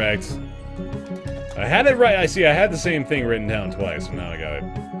is incorrect. I had it right. I see, I had the same thing written down twice, so now I got it.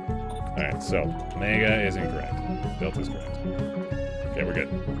 Alright, so, Omega is incorrect. Delta is correct. Okay, we're good.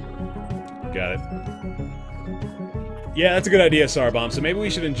 Got it. Yeah, that's a good idea, Sarbomb. So maybe we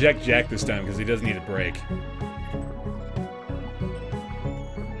should inject Jack this time, because he does need a break.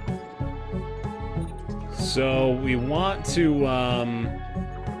 So, we want to,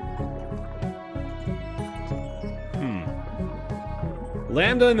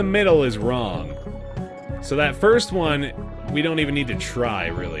 Lambda in the middle is wrong. So that first one, we don't even need to try,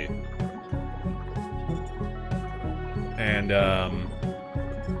 really. And,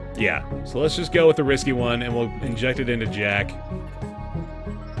 yeah, so let's just go with the risky one, and we'll inject it into Jack.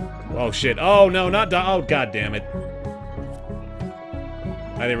 Oh, shit. Oh, no, not oh, god damn it.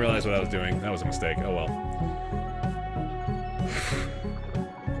 I didn't realize what I was doing. That was a mistake. Oh, well.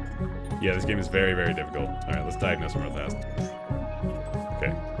 Yeah, this game is very, very difficult. Alright, let's diagnose him real fast.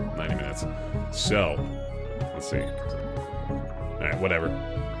 Okay, 90 minutes. So, let's see. Alright, whatever.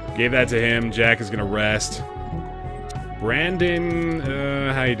 Gave that to him. Jack is gonna rest. Brandon,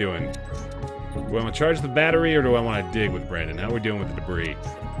 how you doing? Do I want to charge the battery, or do I want to dig with Brandon? How are we doing with the debris?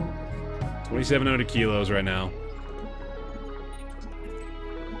 2,700 kilos right now.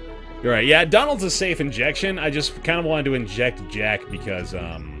 You're right. Yeah, Donald's a safe injection. I just kind of wanted to inject Jack because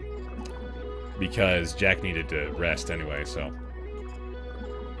Jack needed to rest anyway, so.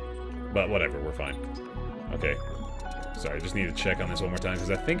 But whatever, we're fine. Okay. Sorry, I just need to check on this one more time,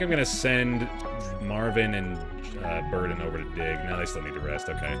 because I think I'm going to send Marvin and Burden over to dig. Now they still need to rest,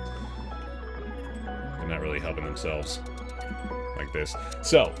 okay. They're not really helping themselves like this.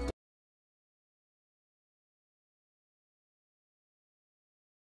 So.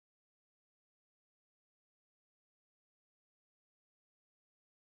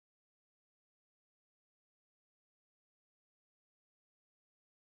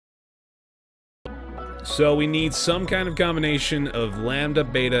 So we need some kind of combination of lambda,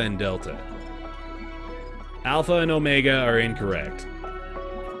 beta, and delta. Alpha and omega are incorrect.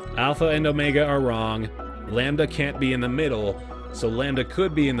 Alpha and omega are wrong. Lambda can't be in the middle, so lambda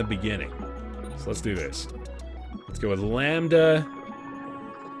could be in the beginning. So let's do this. Let's go with lambda,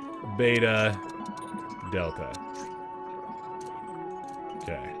 beta, delta.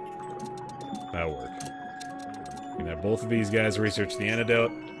 Okay. That'll work. We can have both of these guys research the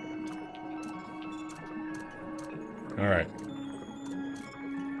antidote. Alright.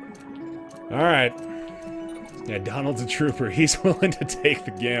 Alright. Yeah, Donald's a trooper. He's willing to take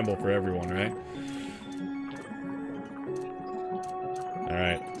the gamble for everyone, right?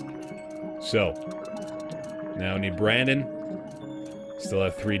 Alright. So. Now we need Brandon. Still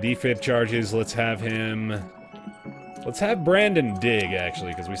have 3 defib charges. Let's have him... Let's have Brandon dig,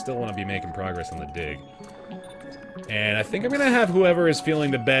 actually, because we still want to be making progress on the dig. And I think I'm going to have whoever is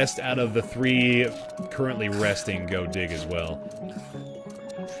feeling the best out of the 3 currently resting go dig as well.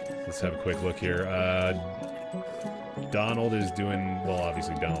 Let's have a quick look here. Donald is doing... Well,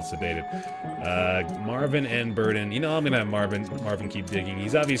 obviously Donald's sedated. Marvin and Burden. You know, I'm going to have Marvin keep digging.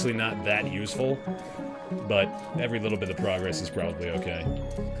 He's obviously not that useful, but every little bit of progress is probably okay.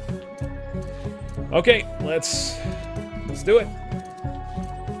 Okay, let's do it.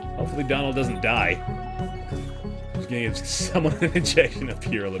 Hopefully Donald doesn't die. Gonna give someone an injection of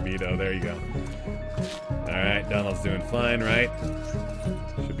pure libido. There you go. Alright, Donald's doing fine, right?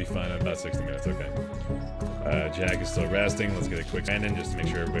 Should be fine in about 60 minutes, okay. Jack is still resting. Let's get a quick stand in just to make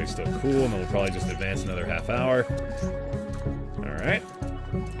sure everybody's still cool, and then we'll probably just advance another half hour. Alright.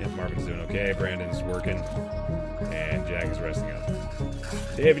 Yep, Marvin's doing okay. Brandon's working. And Jack is resting up.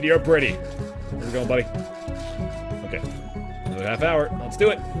 David, you're pretty. Where we going, buddy? Okay. Another half hour. Let's do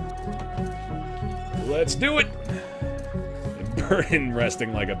it. Let's do it! Burden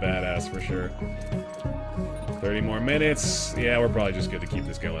resting like a badass for sure. 30 more minutes. Yeah, we're probably just good to keep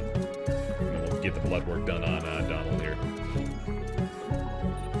this going. And then we'll get the blood work done on Donald here.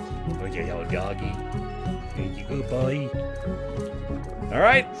 Okay, yo, doggy. You good, boy?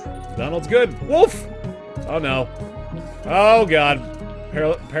 Alright. Donald's good. Wolf! Oh no. Oh god.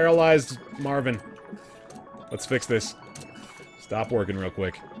 Paralyzed Marvin. Let's fix this. Stop working real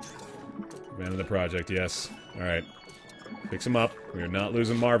quick. Abandon the project, yes. Alright. Fix him up. We are not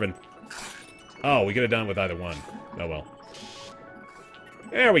losing Marvin. Oh, we could have done it with either one. Oh well.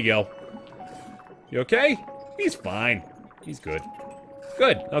 There we go. You okay? He's fine. He's good.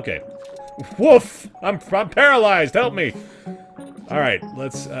 Good. Okay. Woof! I'm paralyzed! Help me! Alright,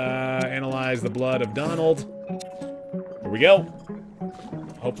 let's analyze the blood of Donald. Here we go.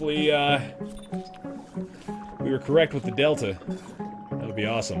 Hopefully, we were correct with the delta. That would be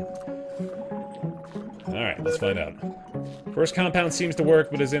awesome. Alright, let's find out. First compound seems to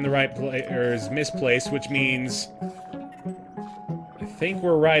work, but is in the right place, or is misplaced, which means... I think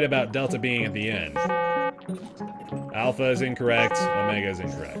we're right about delta being at the end. Alpha is incorrect, omega is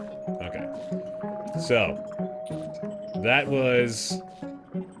incorrect. Okay. So, that was...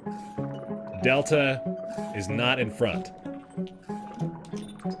 Delta is not in front.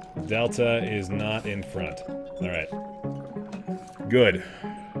 Delta is not in front. Alright. Good.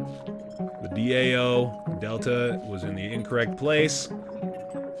 The DAO, Delta, was in the incorrect place.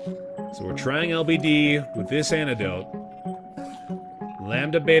 So we're trying LBD with this antidote.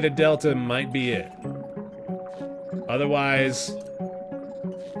 Lambda, Beta, Delta might be it. Otherwise,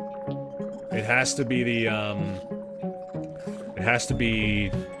 it has to be the, it has to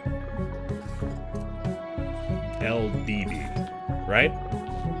be LDD, right?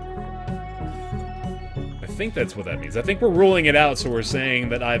 I think that's what that means. I think we're ruling it out, so we're saying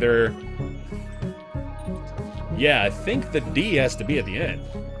that either... Yeah, I think the D has to be at the end.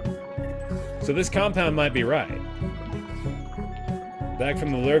 So this compound might be right. Back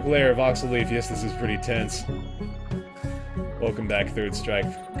from the lurk layer of Oxaleaf. Yes, this is pretty tense. Welcome back, Third Strike.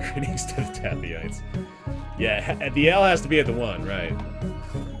 Greetings to the Tathyites. Yeah, the L has to be at the 1, right?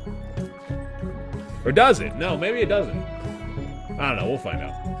 Or does it? No, maybe it doesn't. I don't know, we'll find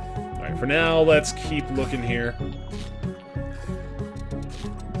out. Alright, for now, let's keep looking here.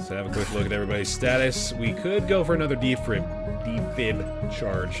 Let's have a quick look at everybody's status. We could go for another defib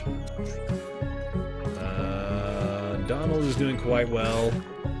charge. Donald is doing quite well.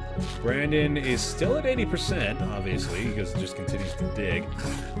 Brandon is still at 80%, obviously, because it just continues to dig.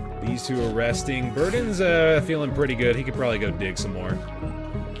 These two are resting. Burden's feeling pretty good. He could probably go dig some more.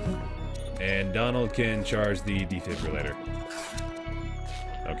 And Donald can charge the defibrillator.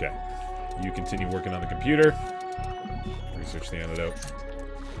 Okay. You continue working on the computer. Research the antidote.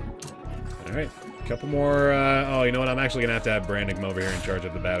 Alright. A couple more... oh, you know what? I'm actually going to have Brandon come over here and charge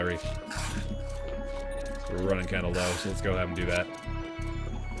up the battery. We're running kind of low, so let's go ahead and do that.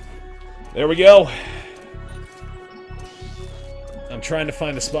 There we go. I'm trying to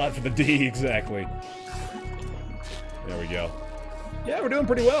find a spot for the D, exactly. There we go. Yeah, we're doing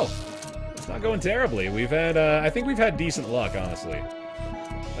pretty well. It's not going terribly. We've had, I think we've had decent luck, honestly.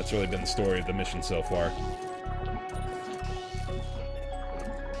 That's really been the story of the mission so far.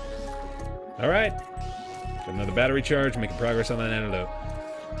 Alright. Got another battery charge, making progress on that antidote.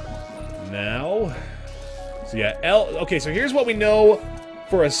 Now... So yeah, okay, so here's what we know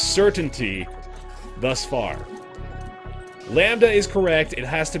for a certainty thus far. Lambda is correct. It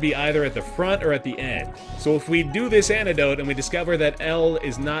has to be either at the front or at the end. So if we do this antidote and we discover that L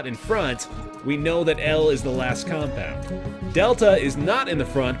is not in front, we know that L is the last compound. Delta is not in the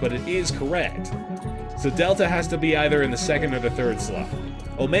front, but it is correct. So Delta has to be either in the second or the third slot.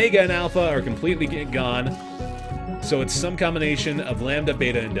 Omega and Alpha are completely gone. So it's some combination of Lambda,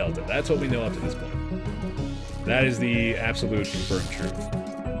 Beta, and Delta. That's what we know up to this point. That is the absolute confirmed truth.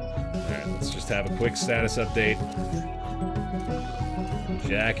 Alright, let's just have a quick status update.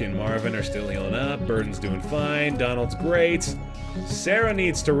 Jack and Marvin are still healing up. Burden's doing fine. Donald's great. Sarah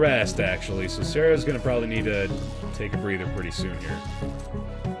needs to rest, actually, so Sarah's going to probably need to take a breather pretty soon here.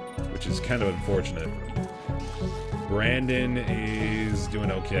 Which is kind of unfortunate. Brandon is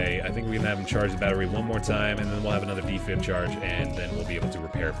doing okay. I think we're going to have him charge the battery one more time, and then we'll have another defib charge, and then we'll be able to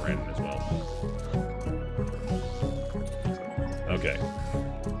repair Brandon as well. Okay.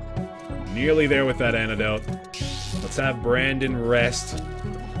 Nearly there with that antidote. Let's have Brandon rest.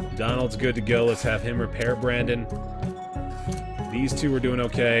 Donald's good to go. Let's have him repair Brandon. These two are doing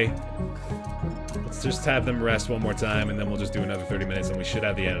okay. Let's just have them rest one more time, and then we'll just do another 30 minutes, and we should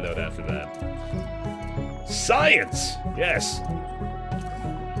have the antidote after that. Science! Yes!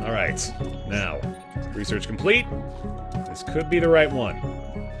 Alright. Now, research complete. This could be the right one.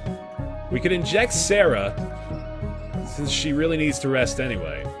 We could inject Sarah, since she really needs to rest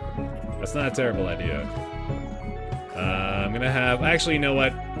anyway. That's not a terrible idea. I'm gonna have... Actually, you know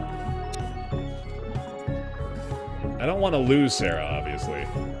what? I don't want to lose Sarah, obviously.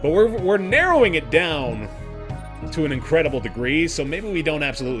 But we're narrowing it down to an incredible degree, so maybe we don't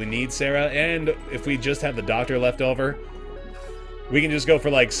absolutely need Sarah, and if we just have the doctor left over, we can just go for,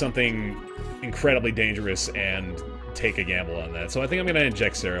 like, something incredibly dangerous and take a gamble on that. So I think I'm gonna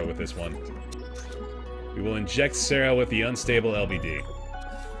inject Sarah with this one. We will inject Sarah with the unstable LBD.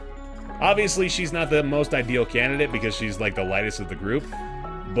 Obviously, she's not the most ideal candidate because she's, like, the lightest of the group,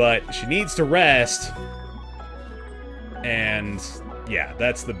 but she needs to rest, and, yeah,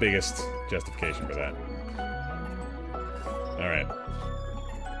 that's the biggest justification for that. Alright.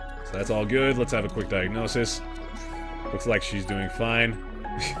 So that's all good. Let's have a quick diagnosis. Looks like she's doing fine.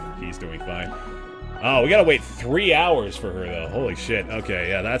 He's doing fine. Oh, we gotta wait 3 hours for her, though. Holy shit. Okay,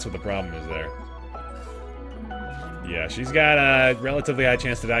 yeah, that's what the problem is there. Yeah, she's got a relatively high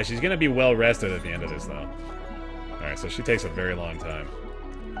chance to die. She's gonna be well rested at the end of this, though. Alright, so she takes a very long time.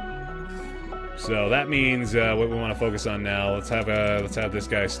 So that means what we want to focus on now. Let's have this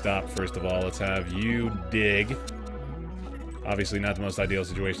guy stop first of all. Let's have you dig. Obviously not the most ideal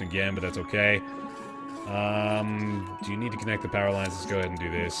situation again, but that's okay. Do you need to connect the power lines? Let's go ahead and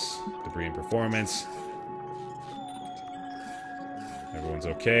do this. Debris and performance. Everyone's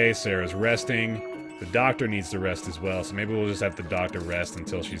okay. Sarah's resting. The doctor needs to rest as well, so maybe we'll just have the doctor rest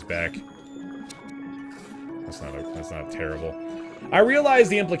until she's back. That's not terrible. I realize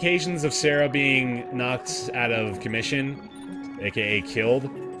the implications of Sarah being knocked out of commission, aka killed,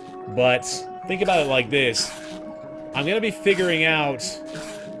 but think about it like this. I'm gonna be figuring out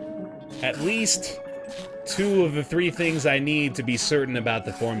at least 2 of the 3 things I need to be certain about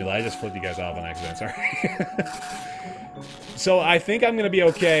the formula. I just flipped you guys off on accident, sorry. So I think I'm gonna be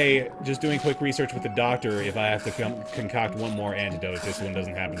okay just doing quick research with the doctor if I have to concoct one more antidote if this one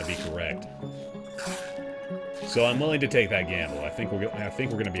doesn't happen to be correct. So I'm willing to take that gamble. I think we're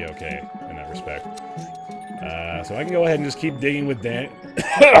gonna be okay in that respect. So I can go ahead and just keep digging with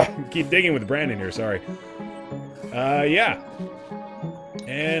keep digging with Brandon here. Sorry. Yeah.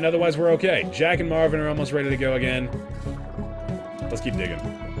 And otherwise, we're okay. Jack and Marvin are almost ready to go again. Let's keep digging.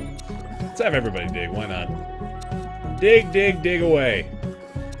 Let's have everybody dig. Why not? Dig, dig, dig away.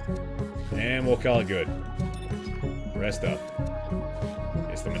 And we'll call it good. Rest up.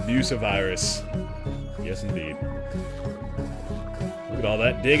 It's the Medusa virus. Yes, indeed. Look at all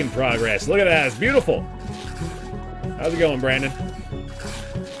that dig in progress. Look at that. It's beautiful. How's it going, Brandon?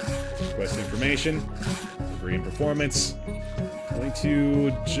 Request information. Debris and performance. Only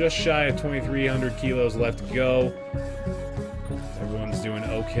to just shy of 2,300 kilos left to go. Everyone's doing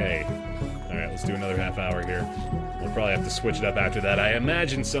okay. Alright, let's do another half hour here. We'll probably have to switch it up after that. I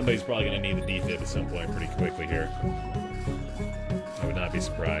imagine somebody's probably going to need a defib at some point pretty quickly here. I would not be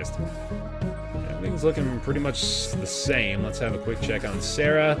surprised. Everything's looking pretty much the same. Let's have a quick check on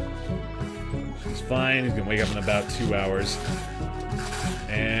Sarah. She's fine. He's going to wake up in about 2 hours.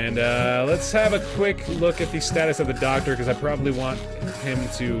 And let's have a quick look at the status of the doctor, because I probably want him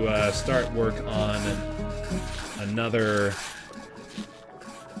to start work on another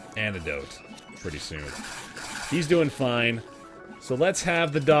antidote pretty soon. He's doing fine. So let's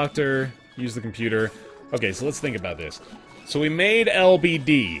have the doctor use the computer. Okay, so let's think about this. So we made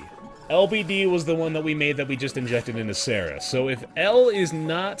LBD. LBD was the one that we made that we just injected into Sarah. So if L is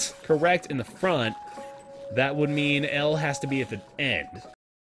not correct in the front, that would mean L has to be at the end.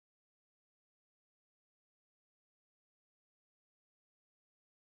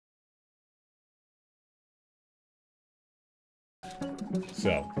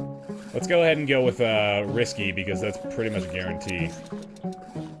 So, let's go ahead and go with risky, because that's pretty much a guarantee.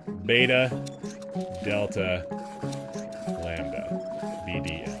 Beta, delta, lambda,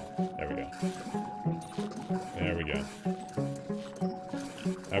 BDL. There we go. There we go.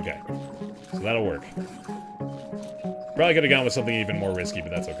 Okay. So that'll work. Probably could have gone with something even more risky, but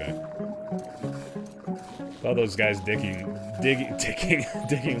that's okay. All those guys digging.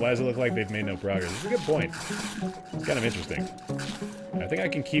 Why does it look like they've made no progress? It's a good point. It's kind of interesting. I think I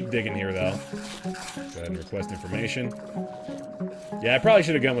can keep digging here, though. Go ahead and request information. Yeah, I probably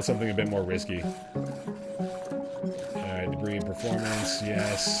should have gone with something a bit more risky. Alright, debris and performance,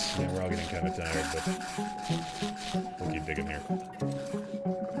 yes. Yeah, we're all getting kind of tired, but we'll keep digging here.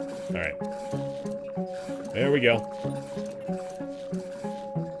 Alright. There we go.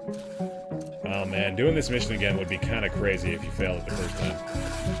 Oh man, doing this mission again would be kind of crazy if you failed it the first time.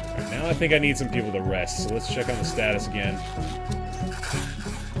 Right, now I think I need some people to rest, so let's check on the status again.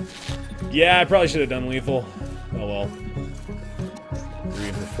 Yeah, I probably should have done lethal. Oh well.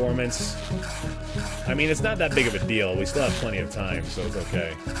 Read performance. I mean, it's not that big of a deal. We still have plenty of time, so it's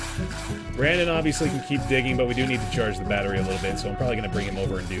okay. Brandon obviously can keep digging, but we do need to charge the battery a little bit, so I'm probably going to bring him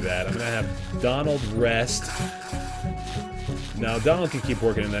over and do that. I'm going to have Donald rest. Now, Donald can keep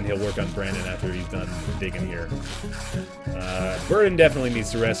working, and then he'll work on Brandon after he's done digging here. Burden definitely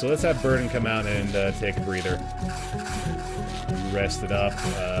needs to rest, so let's have Burden come out and take a breather. Rest it up.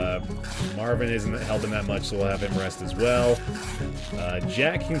 Marvin isn't helping that much, so we'll have him rest as well.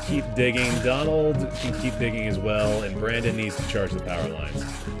 Jack can keep digging. Donald can keep digging as well, and Brandon needs to charge the power lines.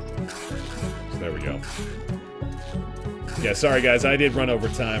 So there we go. Yeah, sorry guys, I did run over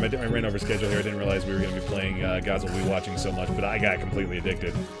time. I ran over schedule here. I didn't realize we were going to be playing Gods Will Be Watching so much, but I got completely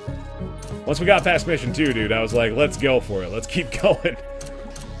addicted. Once we got past mission 2, dude, I was like, let's go for it. Let's keep going.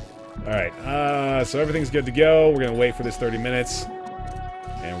 Alright, so everything's good to go. We're going to wait for this 30 minutes,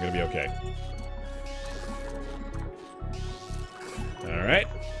 and we're going to be okay. Alright.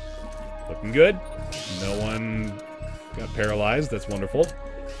 Looking good. No one got paralyzed. That's wonderful.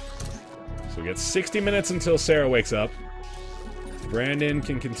 So we got 60 minutes until Sarah wakes up. Brandon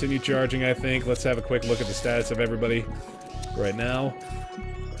can continue charging, I think. Let's have a quick look at the status of everybody right now.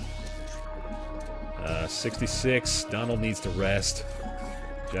 66. Donald needs to rest.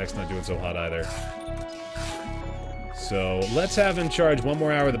 Jack's not doing so hot either. So let's have him charge one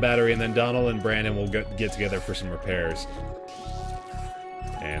more hour of the battery, and then Donald and Brandon will get together for some repairs.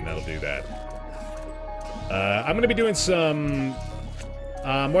 And that'll do that. I'm going to be doing some...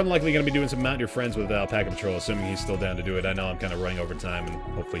 more than likely going to be doing some Mount Your Friends with Alpaca Patrol, assuming he's still down to do it. I know I'm kind of running over time, and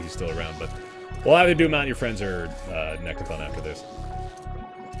hopefully he's still around, but we'll either do Mount Your Friends or Nectathon after this.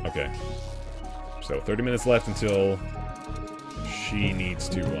 Okay. So 30 minutes left until she needs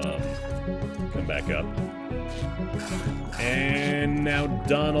to come back up. And now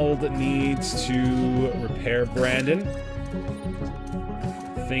Donald needs to repair Brandon.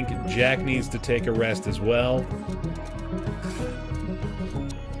 I think Jack needs to take a rest as well.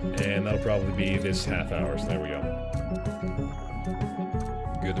 And that'll probably be this half hour, so there we go.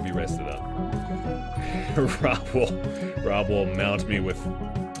 Good to be rested up. Rob will mount me with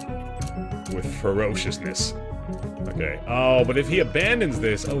ferociousness. Okay. Oh, but if he abandons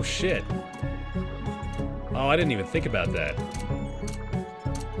this... Oh, shit. Oh, I didn't even think about that.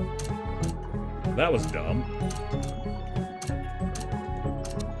 That was dumb.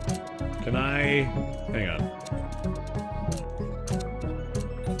 Can I... Hang on.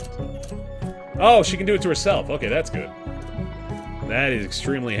 Oh, she can do it to herself. Okay, that's good. That is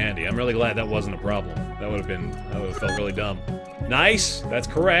extremely handy. I'm really glad that wasn't a problem. That would have felt really dumb. Nice! That's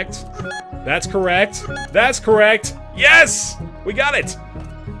correct. That's correct. That's correct! Yes! We got it!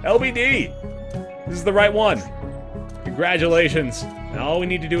 LBD! This is the right one. Congratulations. Now all we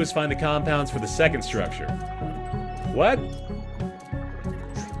need to do is find the compounds for the second structure. What?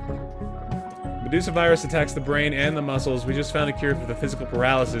 Medusa virus attacks the brain and the muscles. We just found a cure for the physical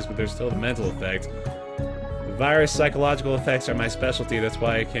paralysis, but there's still the mental effect. The virus psychological effects are my specialty. That's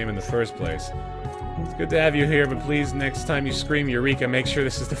why I came in the first place. It's good to have you here, but please, next time you scream Eureka, make sure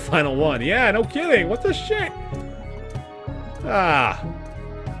this is the final one. Yeah, no kidding. What the shit? Ah.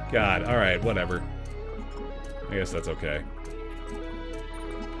 God. Alright, whatever. I guess that's okay.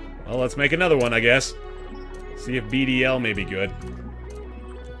 Well, let's make another one, I guess. See if BDL may be good.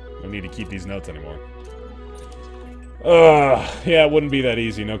 Don't need to keep these notes anymore. Yeah, it wouldn't be that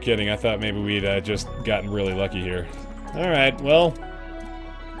easy, no kidding. I thought maybe we'd just gotten really lucky here. Alright, well...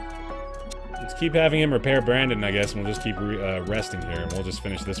 Let's keep having him repair Brandon, I guess, and we'll just keep resting here, and we'll just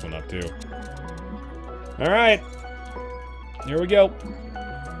finish this one up, too. Alright. Here we go.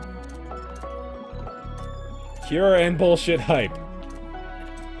 Cure and bullshit hype.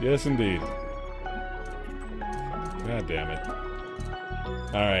 Yes, indeed. God damn it.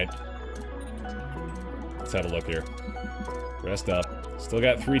 Alright. Let's have a look here. Rest up. Still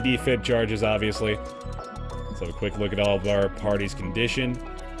got 3 defib charges, obviously. Let's have a quick look at all of our party's condition.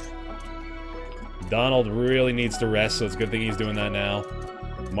 Donald really needs to rest, so it's a good thing he's doing that now.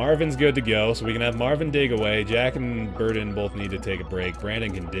 Marvin's good to go, so we can have Marvin dig away. Jack and Burden both need to take a break.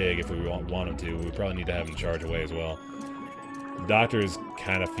 Brandon can dig if we want him to. We probably need to have him charge away as well. The doctor is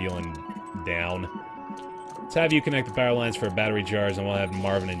kind of feeling down. Let's have you connect the power lines for a battery charge, and we'll have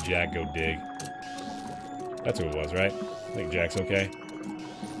Marvin and Jack go dig. That's who it was, right? I think Jack's okay.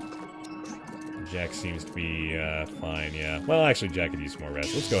 Jack seems to be fine, yeah. Well, actually, Jack could use some more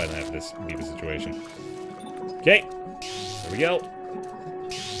rest. Let's go ahead and have this be the situation. Okay. There we go.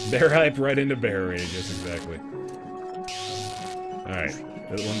 Bear hype right into bear rage, yes, exactly. Alright.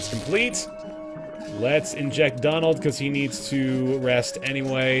 That one's complete. Let's inject Donald, because he needs to rest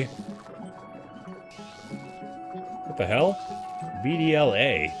anyway. What the hell?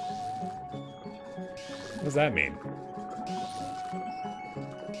 VDLA. What does that mean?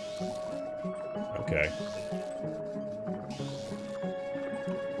 Okay.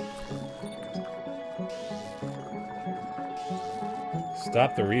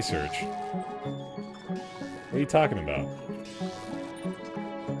 Stop the research. What are you talking about?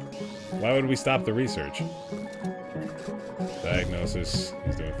 Why would we stop the research? Diagnosis.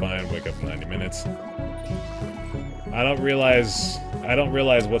 He's doing fine. Wake up in 90 minutes. I don't realize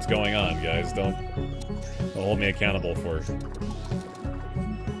what's going on, guys. Don't hold me accountable for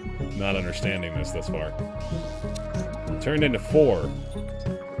not understanding this thus far. Turned into 4.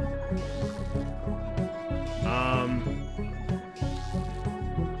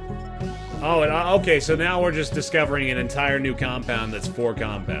 Oh, okay, so now we're just discovering an entire new compound that's 4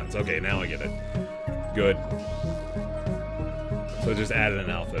 compounds. Okay, now I get it. Good. So just added an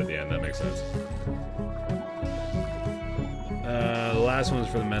alpha at the end, that makes sense. The last one's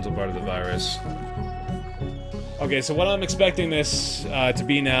for the mental part of the virus. Okay, so what I'm expecting this to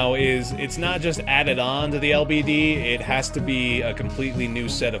be now is it's not just added on to the LBD, it has to be a completely new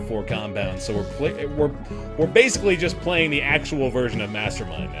set of 4 compounds. So we're basically just playing the actual version of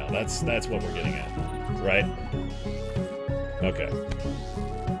Mastermind now. That's what we're getting at, right? Okay.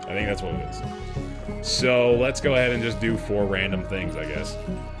 I think that's what it is. So let's go ahead and just do 4 random things, I guess.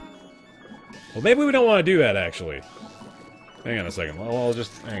 Well, maybe we don't want to do that, actually. Hang on a second. Well, I'll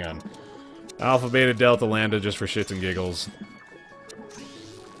just... hang on. Alpha, Beta, Delta, Lambda, just for shits and giggles.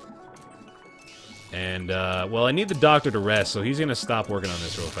 And, well, I need the doctor to rest, so he's gonna stop working on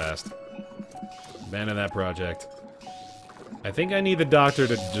this real fast. Abandon that project. I think I need the doctor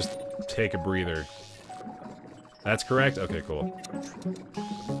to just take a breather. That's correct? Okay, cool.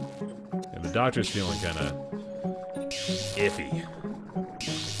 And the doctor's feeling kinda... iffy.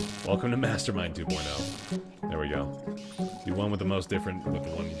 Welcome to Mastermind 2.0. There we go. The one with the most different with the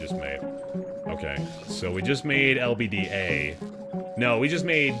one you just made. Okay, so we just made LBDA. No, we just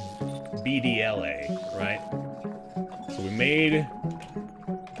made BDLA, right? So we made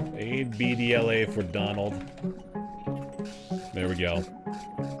BDLA for Donald. There we go.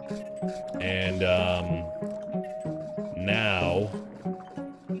 And, Now,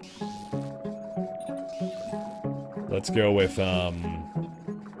 let's go with, be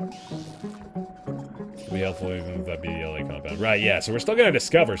helpful even with that BDLA compound. Right, yeah, so we're still gonna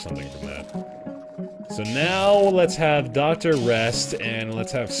discover something from that. So now let's have Dr. rest, and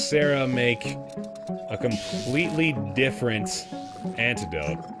let's have Sarah make a completely different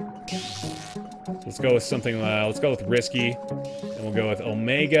antidote. Let's go with something, let's go with Risky, and we'll go with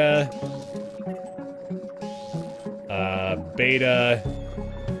Omega, Beta,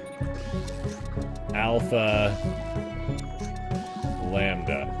 Alpha,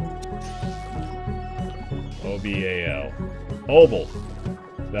 Lambda, OBAL, Obel.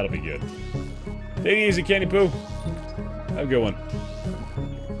 That'll be good. Take it easy, Candy Poo. Have a good one.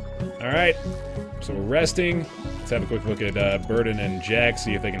 Alright, so we're resting. Let's have a quick look at Burden and Jack,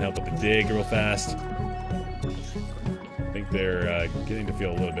 see if they can help with the dig real fast. I think they're getting to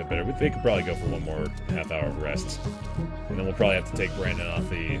feel a little bit better, but they could probably go for one more half-hour of rest. And then we'll probably have to take Brandon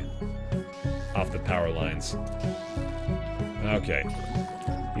off the power lines. Okay.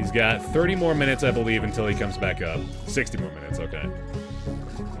 He's got 30 more minutes, I believe, until he comes back up. 60 more minutes, okay.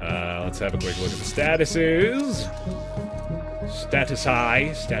 Let's have a quick look at the statuses. Status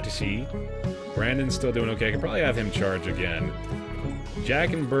high, status E. Brandon's still doing okay. I could probably have him charge again.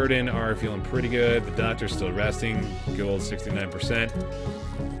 Jack and Burden are feeling pretty good. The doctor's still resting. Good old 69%.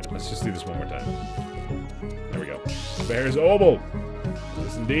 Let's just do this one more time. There we go. Baers Obel.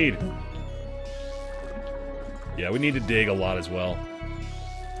 Yes, indeed. Yeah, we need to dig a lot as well.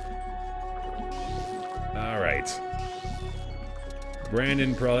 Alright.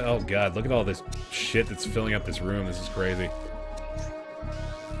 Brandon probably... Oh, God. Look at all this shit that's filling up this room. This is crazy.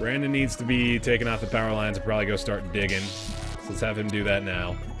 Brandon needs to be taken off the power lines and probably go start digging. So let's have him do that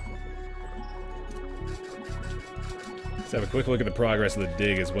now. Let's have a quick look at the progress of the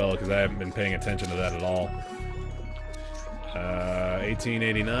dig as well, because I haven't been paying attention to that at all.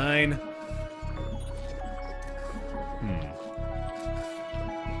 1889.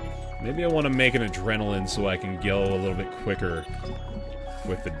 Maybe I want to make an adrenaline so I can go a little bit quicker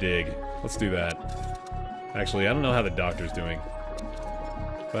with the dig. Let's do that. Actually, I don't know how the doctor's doing.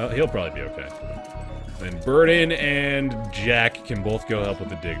 Well, he'll probably be okay. And Burden and Jack can both go help with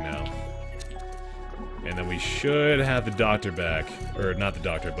the dig now. And then we should have the doctor back. Or, not the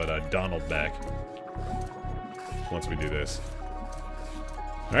doctor, but Donald back. Once we do this.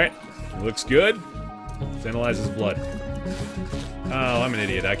 Alright. Looks good. Let's analyze his blood. Oh, I'm an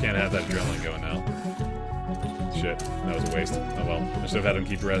idiot. I can't have that adrenaline going now. Shit. That was a waste. Oh well. I should have had him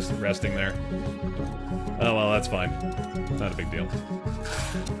keep resting there. Oh well, that's fine. Not a big deal.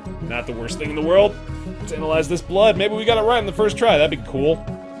 Not the worst thing in the world. Let's analyze this blood. Maybe we got it right in the first try. That'd be cool.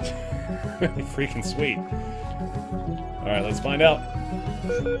 That'd be freaking sweet. Alright, let's find out.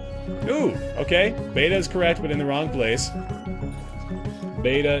 Ooh, okay. Beta is correct, but in the wrong place.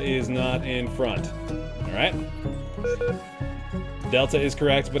 Beta is not in front. Alright. Delta is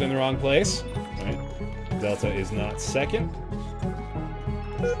correct, but in the wrong place. Alright. Delta is not second.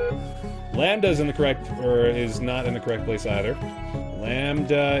 Lambda is in the correct, or is not in the correct place either.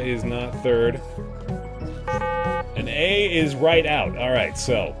 Lambda is not third. And A is right out. Alright,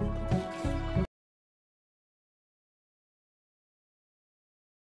 so.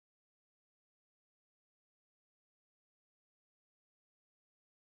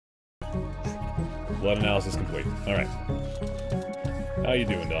 Blood analysis complete. Alright. How you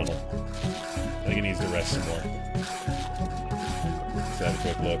doing, Donald? I think he needs to rest some more. Let's have a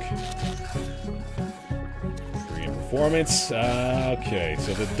quick look. Korean performance. Okay,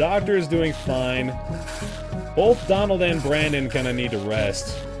 so the doctor is doing fine. Both Donald and Brandon kind of need to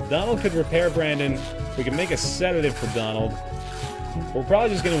rest. Donald could repair Brandon. We can make a sedative for Donald. We're probably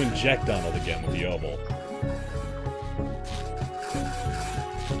just going to inject Donald again with the Obel.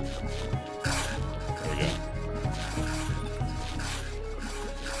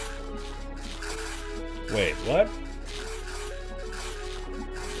 Wait, what?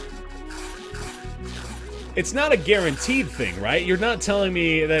 It's not a guaranteed thing, right? You're not telling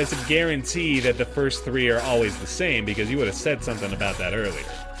me that it's a guarantee that the first three are always the same, because you would have said something about that earlier.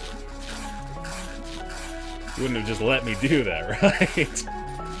 You wouldn't have just let me do that, right?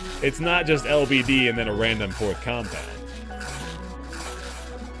 It's not just LBD and then a random fourth compound.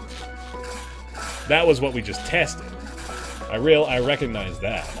 That was what we just tested. I recognize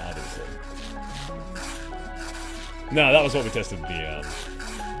that, obviously. No, that was what we tested the,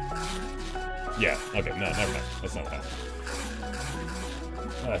 Yeah, okay, no, never mind. That's not what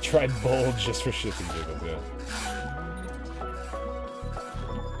happened. Try Bulge just for shits and giggles, yeah.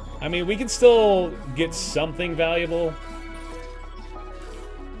 I mean, we can still get something valuable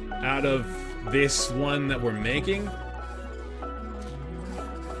out of this one that we're making.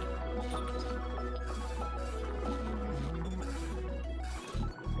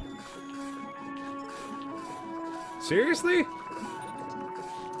 Seriously?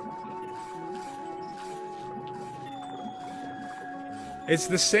 It's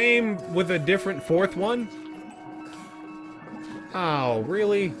the same with a different fourth one? Oh,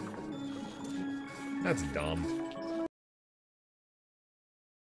 really? That's dumb.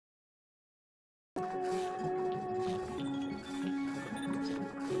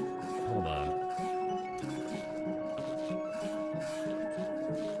 Hold on.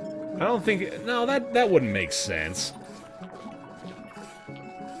 I don't think... No, that wouldn't make sense.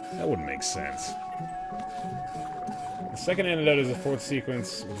 That wouldn't make sense. The second antidote is a fourth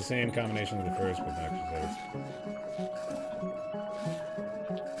sequence with the same combination as the first, but not episodes.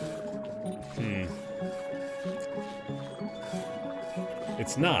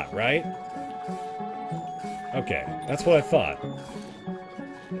 It's not, right? Okay, that's what I thought.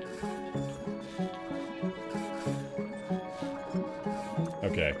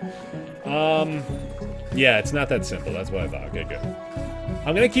 Okay. Yeah, it's not that simple. That's what I thought. Okay, good.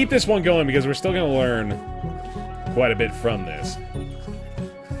 I'm gonna keep this one going because we're still gonna learn quite a bit from this.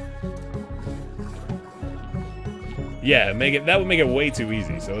 Yeah, that would make it way too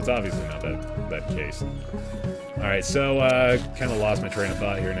easy, so it's obviously not that case. Alright, so, kind of lost my train of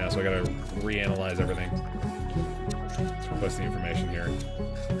thought here now, so I gotta reanalyze everything. Let's request the information here.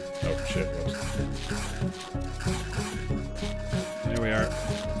 Oh, shit, whoops. There we are.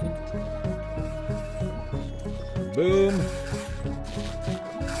 Boom!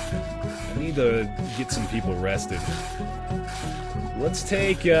 I need to get some people rested. Let's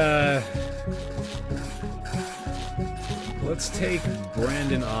take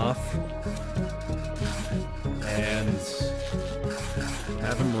Brandon off. And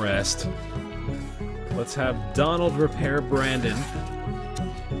have him rest. Let's have Donald repair Brandon.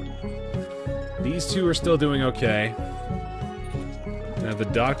 These two are still doing okay. And have the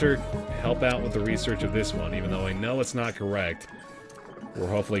doctor help out with the research of this one, even though I know it's not correct. We're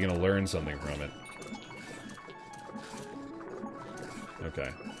hopefully going to learn something from it.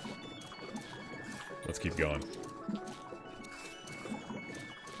 Okay. Let's keep going.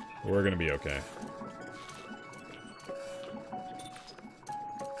 We're going to be okay.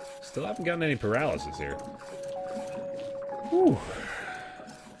 Still haven't gotten any paralysis here. Whew.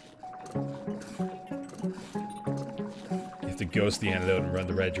 You have to ghost the antidote and run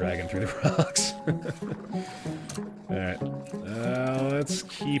the red dragon through the rocks. Alright. Let's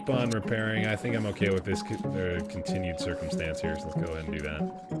keep on repairing. I think I'm okay with this continued circumstance here, so let's go ahead and do that.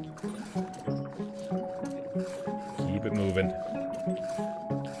 Keep it moving.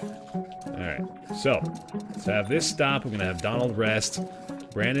 Alright. So, let's have this stop. We're going to have Donald rest.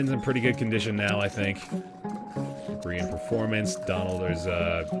 Brandon's in pretty good condition now, I think. Agree in performance. Donald is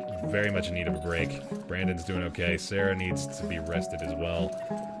very much in need of a break. Brandon's doing okay. Sarah needs to be rested as well.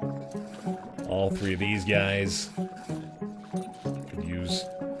 All three of these guys could use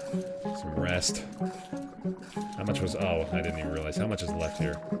some rest. How much was... Oh, I didn't even realize. How much is left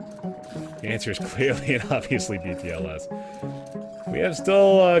here? The answer is clearly and obviously BTLS. We have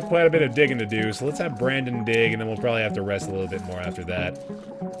still quite a bit of digging to do, so let's have Brandon dig, and then we'll probably have to rest a little bit more after that.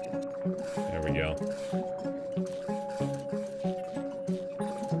 There we go.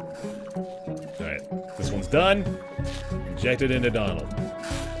 Alright, this one's done. Inject it into Donald.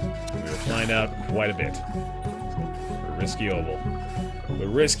 We'll find out quite a bit. The risky oval. The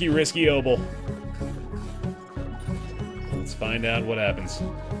risky oval. Let's find out what happens.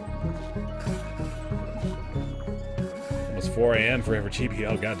 4 a.m. for every cheapie.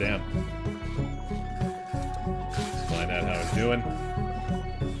 Oh, goddamn. Let's find out how it's doing.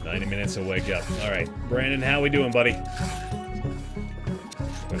 90 minutes to wake up. Alright, Brandon, how we doing, buddy?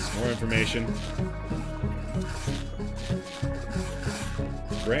 There's more information.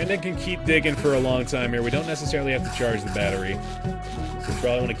 Brandon can keep digging for a long time here. We don't necessarily have to charge the battery. So we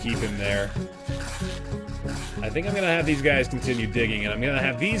probably want to keep him there. I think I'm going to have these guys continue digging, and I'm going to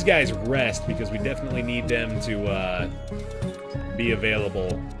have these guys rest because we definitely need them to be available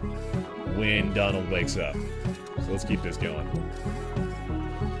when Donald wakes up. So let's keep this going.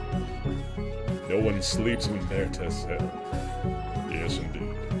 No one sleeps when their tests fail. Yes,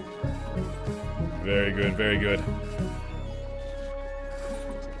 indeed. Very good, very good.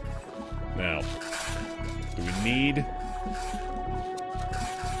 Now, do we need to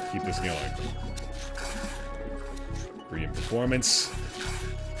keep this going? Brilliant performance.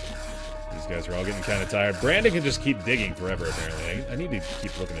 These guys are all getting kind of tired. Brandon can just keep digging forever, apparently. I need to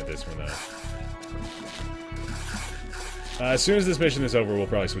keep looking at this one, as soon as this mission is over, we'll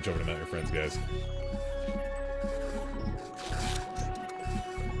probably switch over to Mount Your Friends, guys.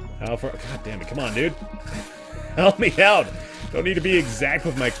 How far? God damn it. Come on, dude. Help me out. Don't need to be exact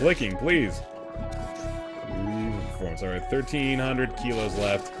with my clicking, please. him. Sorry, 1,300 kilos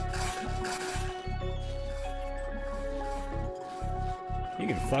left. You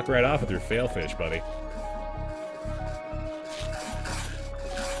can fuck right off with your fail fish, buddy.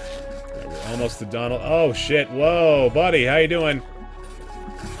 Right, we're almost to Donald. Oh, shit. Whoa, buddy. How you doing?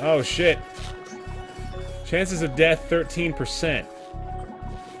 Oh, shit. Chances of death, 13%.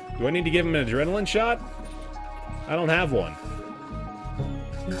 Do I need to give him an adrenaline shot? I don't have one.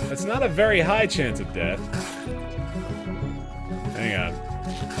 That's not a very high chance of death. Hang on.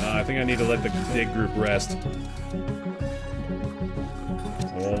 I think I need to let the dig group rest.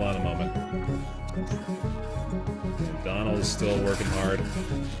 Hold on a moment. Donald is still working hard.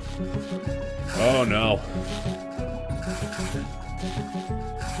 Oh no.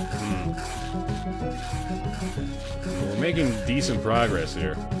 We're making decent progress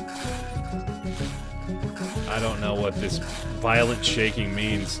here. I don't know what this violent shaking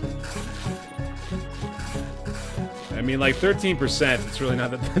means. I mean, like 13%, it's really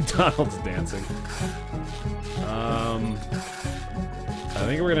not that Donald's dancing. I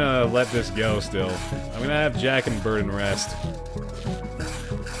think we're gonna let this go still. I'm gonna have Jack and Burden rest.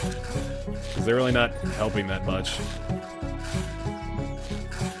 Because they're really not helping that much.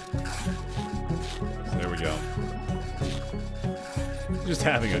 So there we go. Just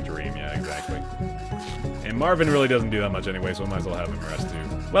having a dream, yeah, exactly. And Marvin really doesn't do that much anyway, so I might as well have him rest too.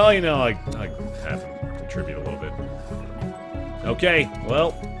 Well, you know, I have him contribute a little bit. Okay,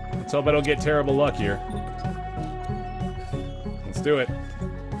 well, let's hope I don't get terrible luck here. Let's do it.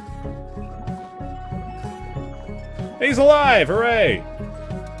 He's alive! Hooray!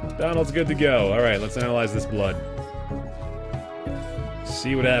 Donald's good to go. Alright, let's analyze this blood.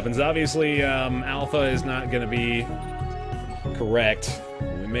 See what happens. Obviously, Alpha is not going to be correct.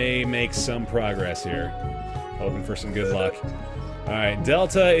 We may make some progress here. Hoping for some good luck. Alright,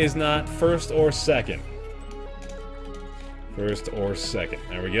 Delta is not first or second. First or second.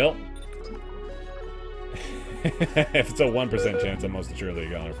 There we go. If it's a 1% chance, I'm most assuredly a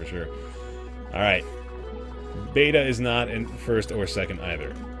goner for sure. Alright. Beta is not in first or second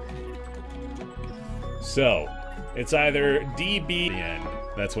either. So, it's either DB at the end.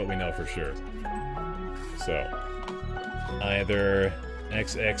 That's what we know for sure. So, either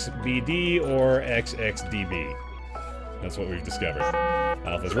XXBD or XXDB. That's what we've discovered.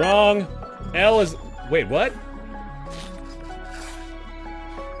 Alpha's wrong. L is... Wait, what?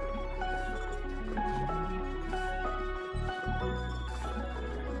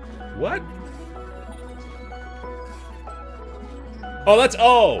 What? Oh, that's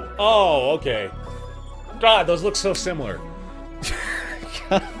O! Oh, okay. God, those look so similar.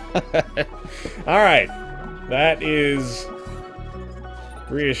 Alright. That is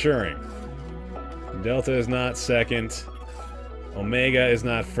reassuring. Delta is not second. Omega is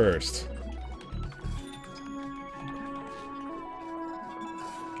not first.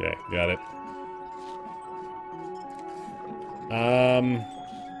 Okay, got it.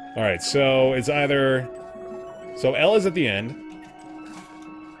 Alright, so it's either... So L is at the end.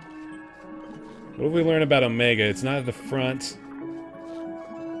 What have we learned about Omega? It's not at the front.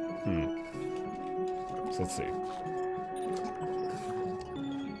 So let's see.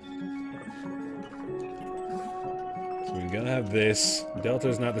 So we're gonna have this. Delta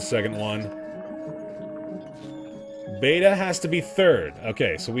is not the second one. Beta has to be third.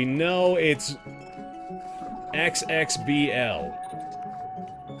 Okay, so we know it's XXBL.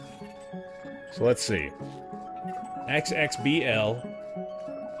 So let's see. XXBL.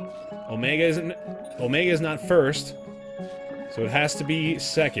 Omega is not first, so it has to be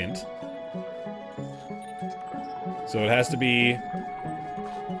second. So it has to be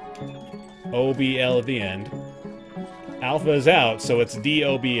OBL at the end. Alpha is out, so it's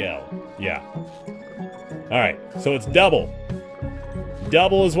DOBL. Yeah. Alright, so it's double.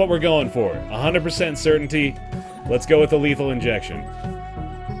 Double is what we're going for. 100% certainty. Let's go with the lethal injection.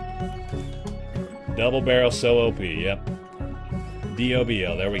 Double barrel, so OP, yep.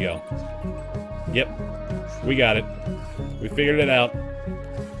 DOBL, there we go. Yep, we got it. We figured it out.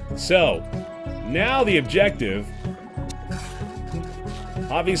 So, now the objective...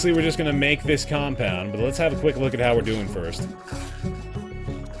 Obviously, we're just going to make this compound, but let's have a quick look at how we're doing first.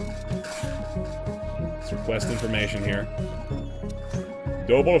 Let's request information here.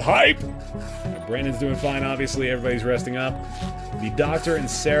 Double hype! Brandon's doing fine, obviously. Everybody's resting up. The Doctor and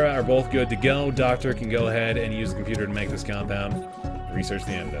Sarah are both good to go. Doctor can go ahead and use the computer to make this compound. Research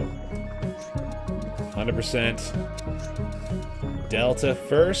the antidote. 100%. Delta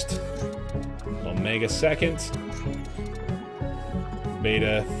first. Omega second.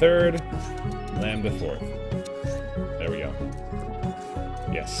 Beta third. Lambda fourth. There we go.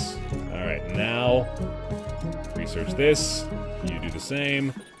 Yes. Alright, now Research this. You do the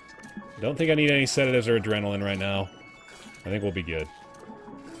same. Don't think I need any sedatives or adrenaline right now. I think we'll be good.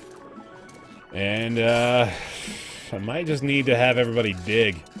 And, I might just need to have everybody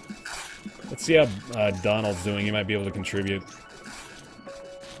dig. Let's see how Donald's doing. He might be able to contribute.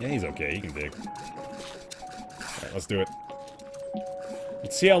 Yeah, he's okay. He can dig. Alright, let's do it.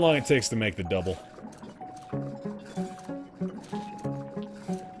 Let's see how long it takes to make the double.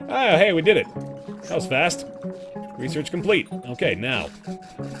 Ah, hey, we did it. That was fast. Research complete. Okay, now.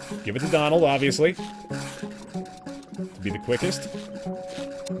 Give it to Donald, obviously. To be the quickest.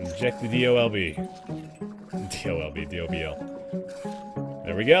 Inject the DOLB. DOLB, DOBL.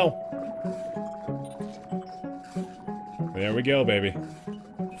 There we go. There we go, baby.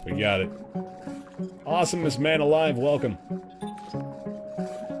 We got it. Awesomest man alive, welcome.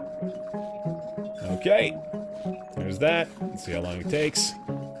 Okay. There's that. Let's see how long it takes.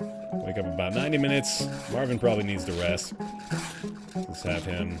 Wake up about 90 minutes. Marvin probably needs to rest. Let's have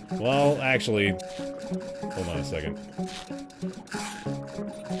him... Well, actually... Hold on a second.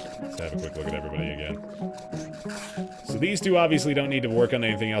 Let's have a quick look at everybody again. So these two obviously don't need to work on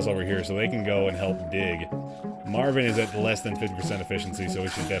anything else over here, so they can go and help dig. Marvin is at less than 50% efficiency, so we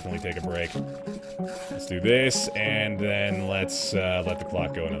should definitely take a break. Let's do this, and then let's let the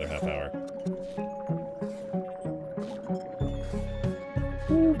clock go another half hour.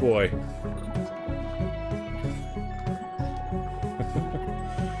 Ooh, boy.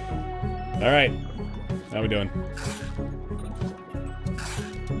 Alright. How we doing?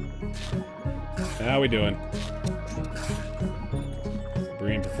 How we doing?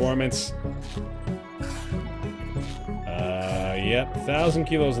 Green performance. Yep, 1,000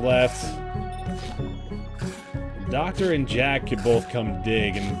 kilos left. Doctor and Jack could both come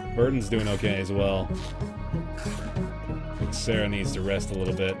dig, and Burton's doing okay as well. I think Sarah needs to rest a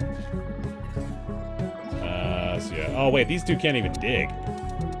little bit. So yeah. Oh, wait, these two can't even dig.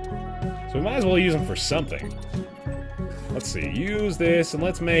 So we might as well use them for something. Let's see. Use this, and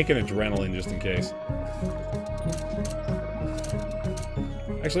let's make an adrenaline just in case.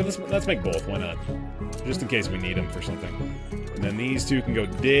 Actually, let's make both. Why not? Just in case we need them for something. And then these two can go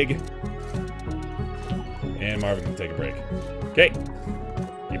dig. And Marvin can take a break. Okay.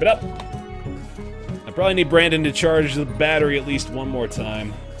 Keep it up. I probably need Brandon to charge the battery at least one more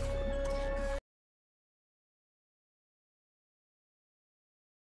time.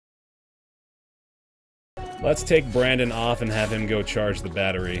 Let's take Brandon off and have him go charge the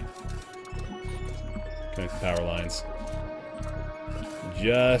battery. Connect the power lines.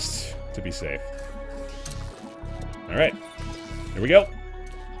 Just to be safe. Alright. Here we go.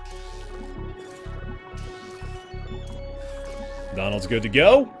 Donald's good to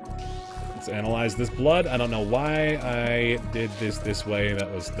go. Let's analyze this blood. I don't know why I did this way.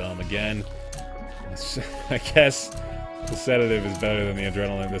 That was dumb again. I guess the sedative is better than the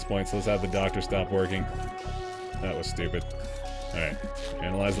adrenaline at this point, so let's have the doctor stop working. That was stupid. Alright.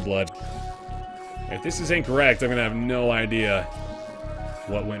 Analyze the blood. If this is incorrect, I'm gonna have no idea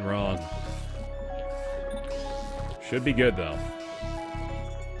what went wrong. Should be good, though.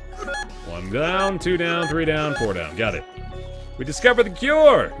 1 down, 2 down, 3 down, 4 down. Got it. We discovered the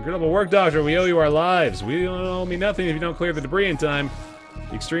cure! Incredible work, Doctor. We owe you our lives. We don't owe me nothing if you don't clear the debris in time.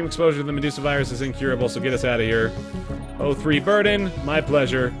 The extreme exposure to the Medusa virus is incurable, so get us out of here. 03 Burden, my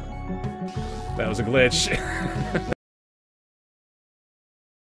pleasure. That was a glitch.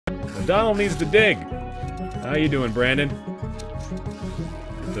 Donald needs to dig. How you doing, Brandon?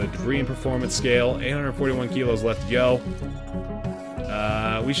 The debris and performance scale, 841 kilos left to go.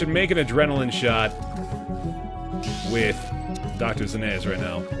 We should make an adrenaline shot with Dr. Zenez right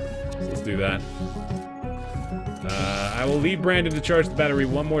now. So let's do that. I will leave Brandon to charge the battery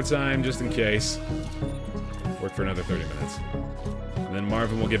one more time, just in case. Work for another 30 minutes. And then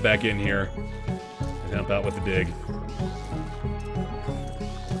Marvin will get back in here and help out with the dig.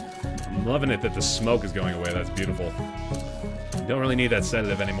 I'm loving it that the smoke is going away. That's beautiful. Don't really need that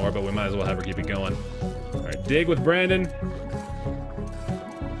sedative anymore, but we might as well have her keep it going. Alright, dig with Brandon.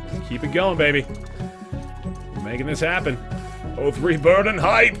 Keep it going, baby. We're making this happen. 03 Burden,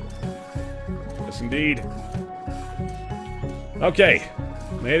 hype! Yes, indeed. Okay.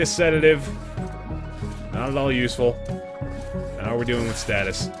 Made a sedative. Not at all useful. How are we doing with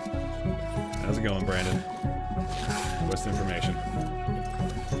status? How's it going, Brandon? What's the information?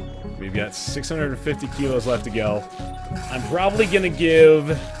 We've got 650 kilos left to go. I'm probably gonna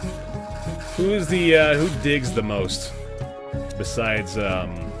give... Who digs the most? Besides,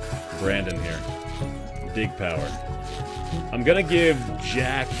 Brandon here. Dig power. I'm gonna give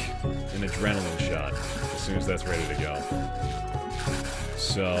Jack an adrenaline shot as soon as that's ready to go.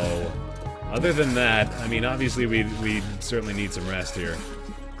 So, Other than that, I mean, obviously we certainly need some rest here.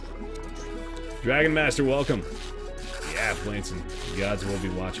 Dragon Master, welcome. Yeah, Plains and gods will be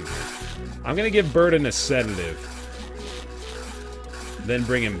watching here. I'm gonna give Burden a sedative. Then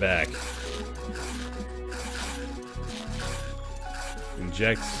bring him back.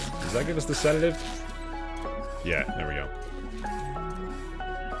 Inject. Does that give us the sedative? Yeah, there we go.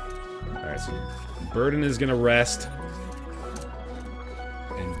 Alright, so Burden is gonna rest.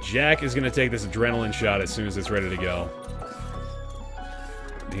 And Jack is gonna take this adrenaline shot as soon as it's ready to go.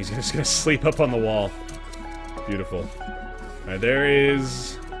 And he's just gonna sleep up on the wall. Beautiful. Alright, there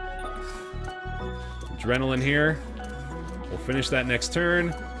is adrenaline here. We'll finish that next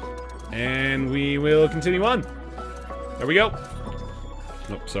turn. And we will continue on. There we go.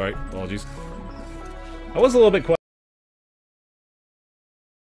 Oh, sorry. Apologies. I was a little bit quiet.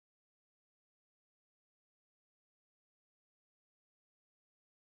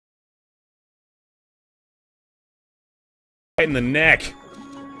 Right in the neck.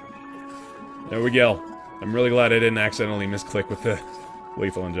 There we go. I'm really glad I didn't accidentally misclick with the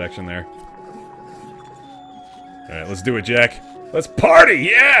lethal injection there. Alright, let's do it, Jack. Let's party!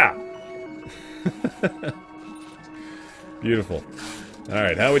 Yeah! Beautiful.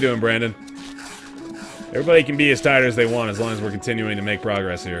 Alright, how we doing, Brandon? Everybody can be as tired as they want as long as we're continuing to make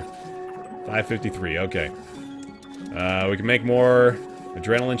progress here. 553, okay. We can make more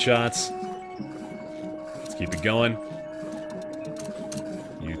adrenaline shots. Let's keep it going.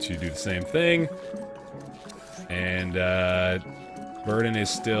 You two do the same thing. And, Burden is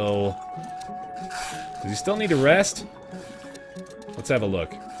still... Does he still need to rest? Let's have a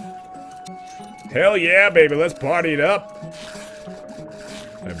look. Hell yeah, baby, let's party it up!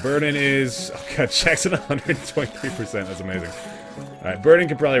 Alright, Burden is... Oh god, Jack's at 123%, that's amazing. Alright, Burden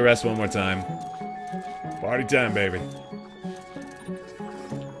can probably rest one more time. Party time, baby.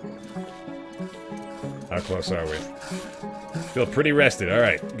 How close are we? Feel pretty rested,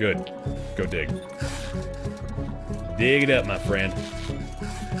 alright, good. Go dig. Dig it up, my friend.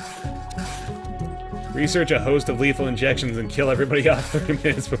 Research a host of lethal injections and kill everybody off 30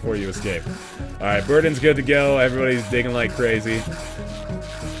 minutes before you escape. Alright, Burden's good to go. Everybody's digging like crazy.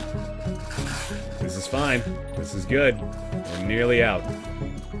 This is fine. This is good. We're nearly out.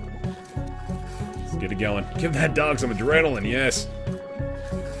 Let's get it going. Give that dog some adrenaline, yes.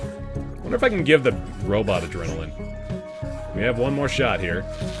 Wonder if I can give the robot adrenaline. We have one more shot here.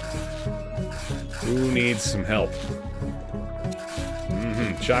 Who needs some help?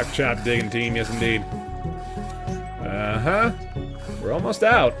 Chop chop digging team, yes indeed. Uh-huh. We're almost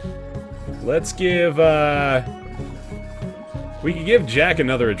out. Let's give, we could give Jack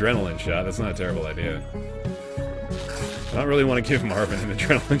another adrenaline shot. That's not a terrible idea. I don't really want to give Marvin an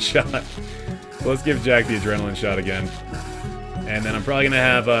adrenaline shot. So let's give Jack the adrenaline shot again. And then I'm probably gonna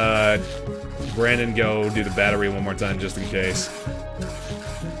have, Brandon go do the battery one more time just in case.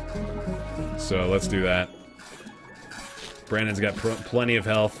 So let's do that. Brandon's got plenty of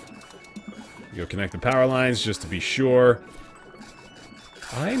health. Go connect the power lines just to be sure.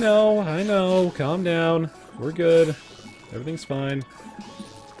 I know. Calm down. We're good. Everything's fine.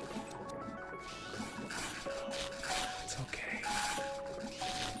 It's okay.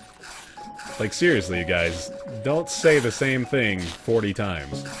 Like, seriously, you guys. Don't say the same thing 40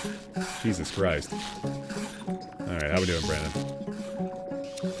 times. Jesus Christ. Alright, how we doing, Brandon?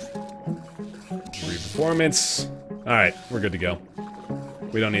 Performance. Alright, we're good to go.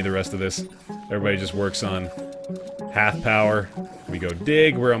 We don't need the rest of this. Everybody just works on half power. We go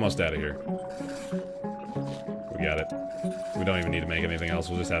dig. We're almost out of here. We got it. We don't even need to make anything else.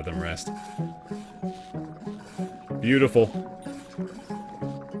 We'll just have them rest. Beautiful.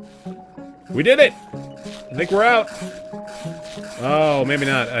 We did it! I think we're out. Oh, maybe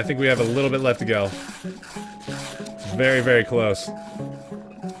not. I think we have a little bit left to go. It's very, very close.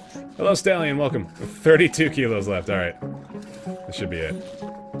 Hello, Stallion. Welcome. 32 kilos left. Alright. This should be it.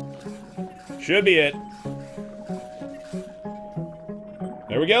 Should be it.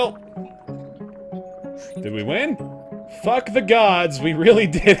 There we go. Did we win? Fuck the gods. We really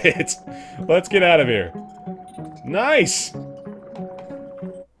did it. Let's get out of here. Nice.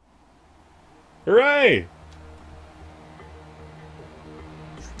 Hooray.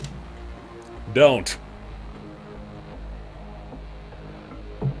 Don't.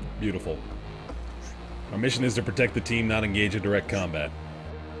 Beautiful. Our mission is to protect the team, not engage in direct combat.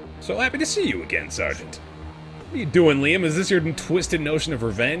 So happy to see you again, Sergeant. What are you doing, Liam? Is this your twisted notion of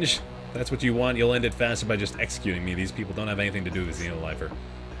revenge? If that's what you want, you'll end it faster by just executing me. These people don't have anything to do with this Neolifer.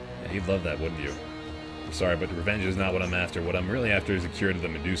 Yeah, you'd love that, wouldn't you? I'm sorry, but revenge is not what I'm after. What I'm really after is a cure to the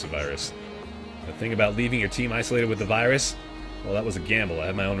Medusa virus. The thing about leaving your team isolated with the virus, Well, that was a gamble. I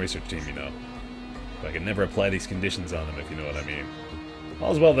had my own research team, you know. But I could never apply these conditions on them, if you know what I mean.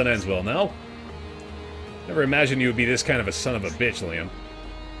 All's well that ends well, no? Never imagined you would be this kind of a son of a bitch, Liam.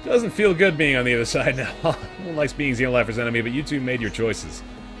 Doesn't feel good being on the other side now. No one likes being Xenolifers' enemy, but you two made your choices.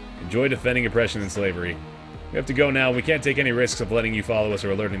 Enjoy defending oppression and slavery. We have to go now. We can't take any risks of letting you follow us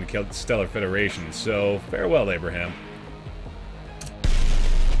or alerting the Stellar Federation, so farewell, Abraham.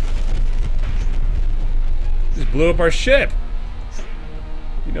 Just blew up our ship!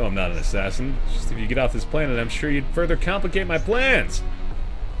 You know I'm not an assassin. Just if you get off this planet, I'm sure you'd further complicate my plans.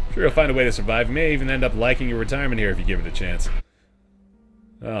 I'm sure you'll find a way to survive. You may even end up liking your retirement here if you give it a chance.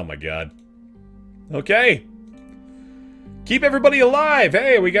 Oh my god. Okay. Keep everybody alive!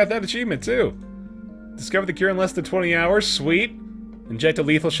 Hey, we got that achievement too. Discover the cure in less than 20 hours. Sweet. Inject a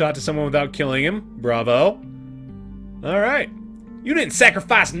lethal shot to someone without killing him. Bravo. Alright. You didn't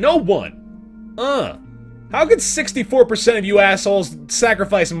sacrifice no one! How could 64% of you assholes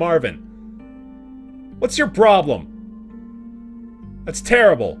sacrifice Marvin? What's your problem? That's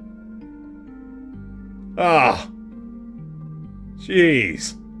terrible. Ah.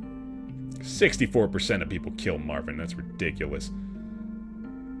 Jeez. 64% of people kill Marvin. That's ridiculous.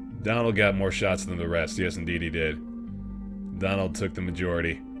 Donald got more shots than the rest. Yes, indeed he did. Donald took the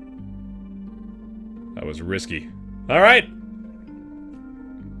majority. That was risky. Alright.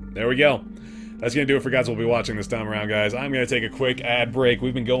 There we go. That's going to do it for guys we'll be watching this time around, guys. I'm going to take a quick ad break.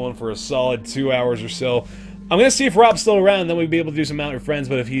 We've been going for a solid 2 hours or so. I'm going to see if Rob's still around, then we'll be able to do some Mountain Friends,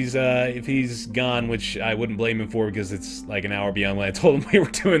 but if he's gone, which I wouldn't blame him for because it's like an hour beyond when I told him we were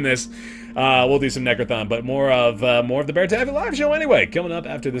doing this, we'll do some Necrothon, but more of the Bear Taffy live show anyway, coming up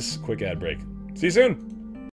after this quick ad break. See you soon!